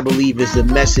I believe is the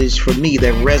message for me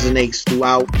that resonates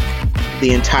throughout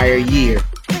the entire year.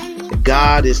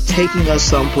 God is taking us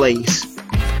someplace,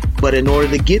 but in order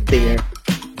to get there,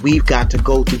 we've got to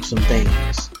go through some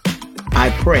things.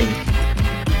 I pray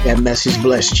that message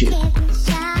blessed you.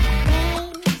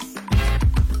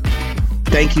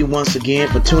 Thank you once again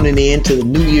for tuning in to the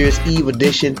New Year's Eve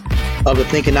edition of the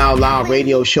Thinking Out Loud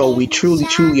radio show. We truly,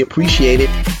 truly appreciate it.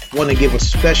 Want to give a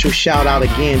special shout out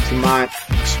again to my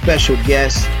special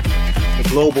guest, the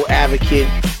global advocate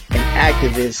and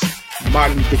activist,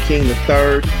 Martin Luther King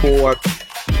III, for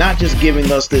not just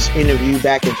giving us this interview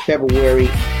back in February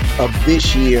of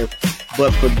this year,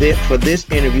 but for this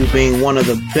interview being one of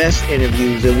the best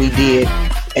interviews that we did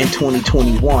in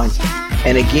 2021.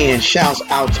 And again, shouts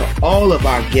out to all of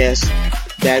our guests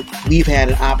that we've had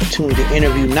an opportunity to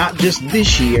interview, not just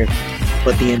this year,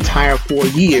 but the entire 4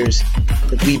 years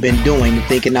that we've been doing the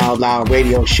Thinking Out Loud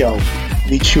radio show.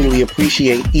 We truly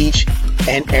appreciate each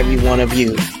and every one of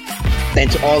you. And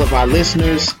to all of our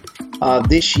listeners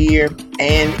this year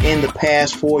and in the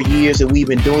past 4 years that we've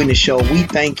been doing the show, we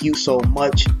thank you so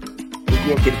much for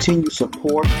your continued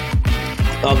support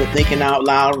of the Thinking Out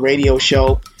Loud radio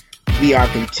show. We are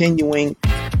continuing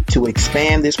to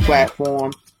expand this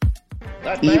platform.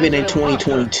 Even in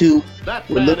 2022,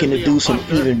 we're looking to do some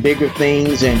even bigger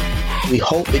things, and We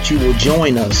hope that you will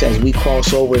join us as we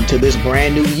cross over into this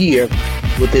brand new year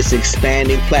with this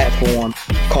expanding platform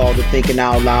called the Thinking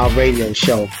Out Loud Radio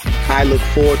Show. I look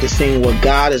forward to seeing what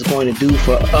God is going to do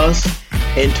for us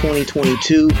in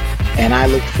 2022, and I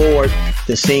look forward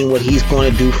to seeing what He's going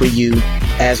to do for you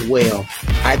as well.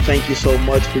 I thank you so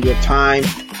much for your time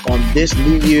on this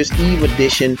New Year's Eve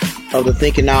edition of the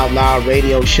Thinking Out Loud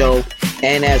Radio Show.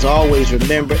 And as always,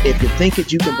 remember, if you think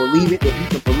it, you can believe it. If you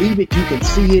can believe it, you can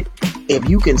see it. If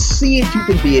you can see it, you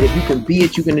can be it. If you can be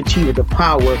it, you can achieve it. The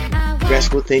power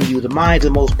rests within you. The mind is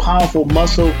the most powerful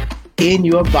muscle in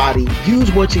your body.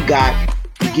 Use what you got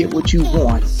to get what you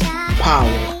want.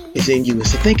 Power is in you.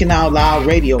 It's the Thinking Out Loud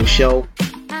Radio Show.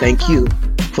 Thank you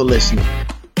for listening,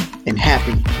 and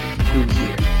Happy New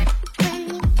Year.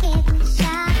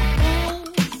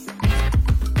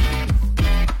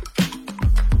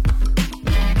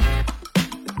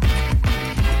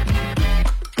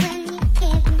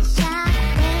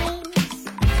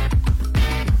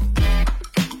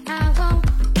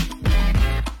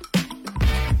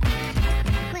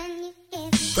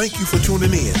 Thank you for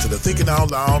tuning in to the Thinking Out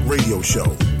Loud Radio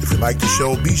Show. If you like the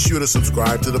show, be sure to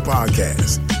subscribe to the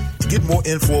podcast. To get more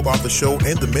info about the show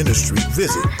and the ministry,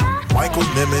 visit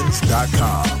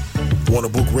michaelnimmons.com. Want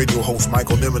to book radio host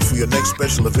Michael Nimmons for your next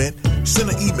special event?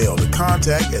 Send an email to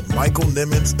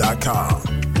contact@michaelnimmons.com.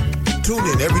 Tune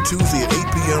in every Tuesday at 8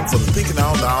 p.m. for the Thinking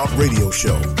Out Loud Radio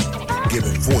Show,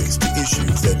 giving voice to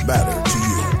issues that matter to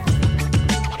you.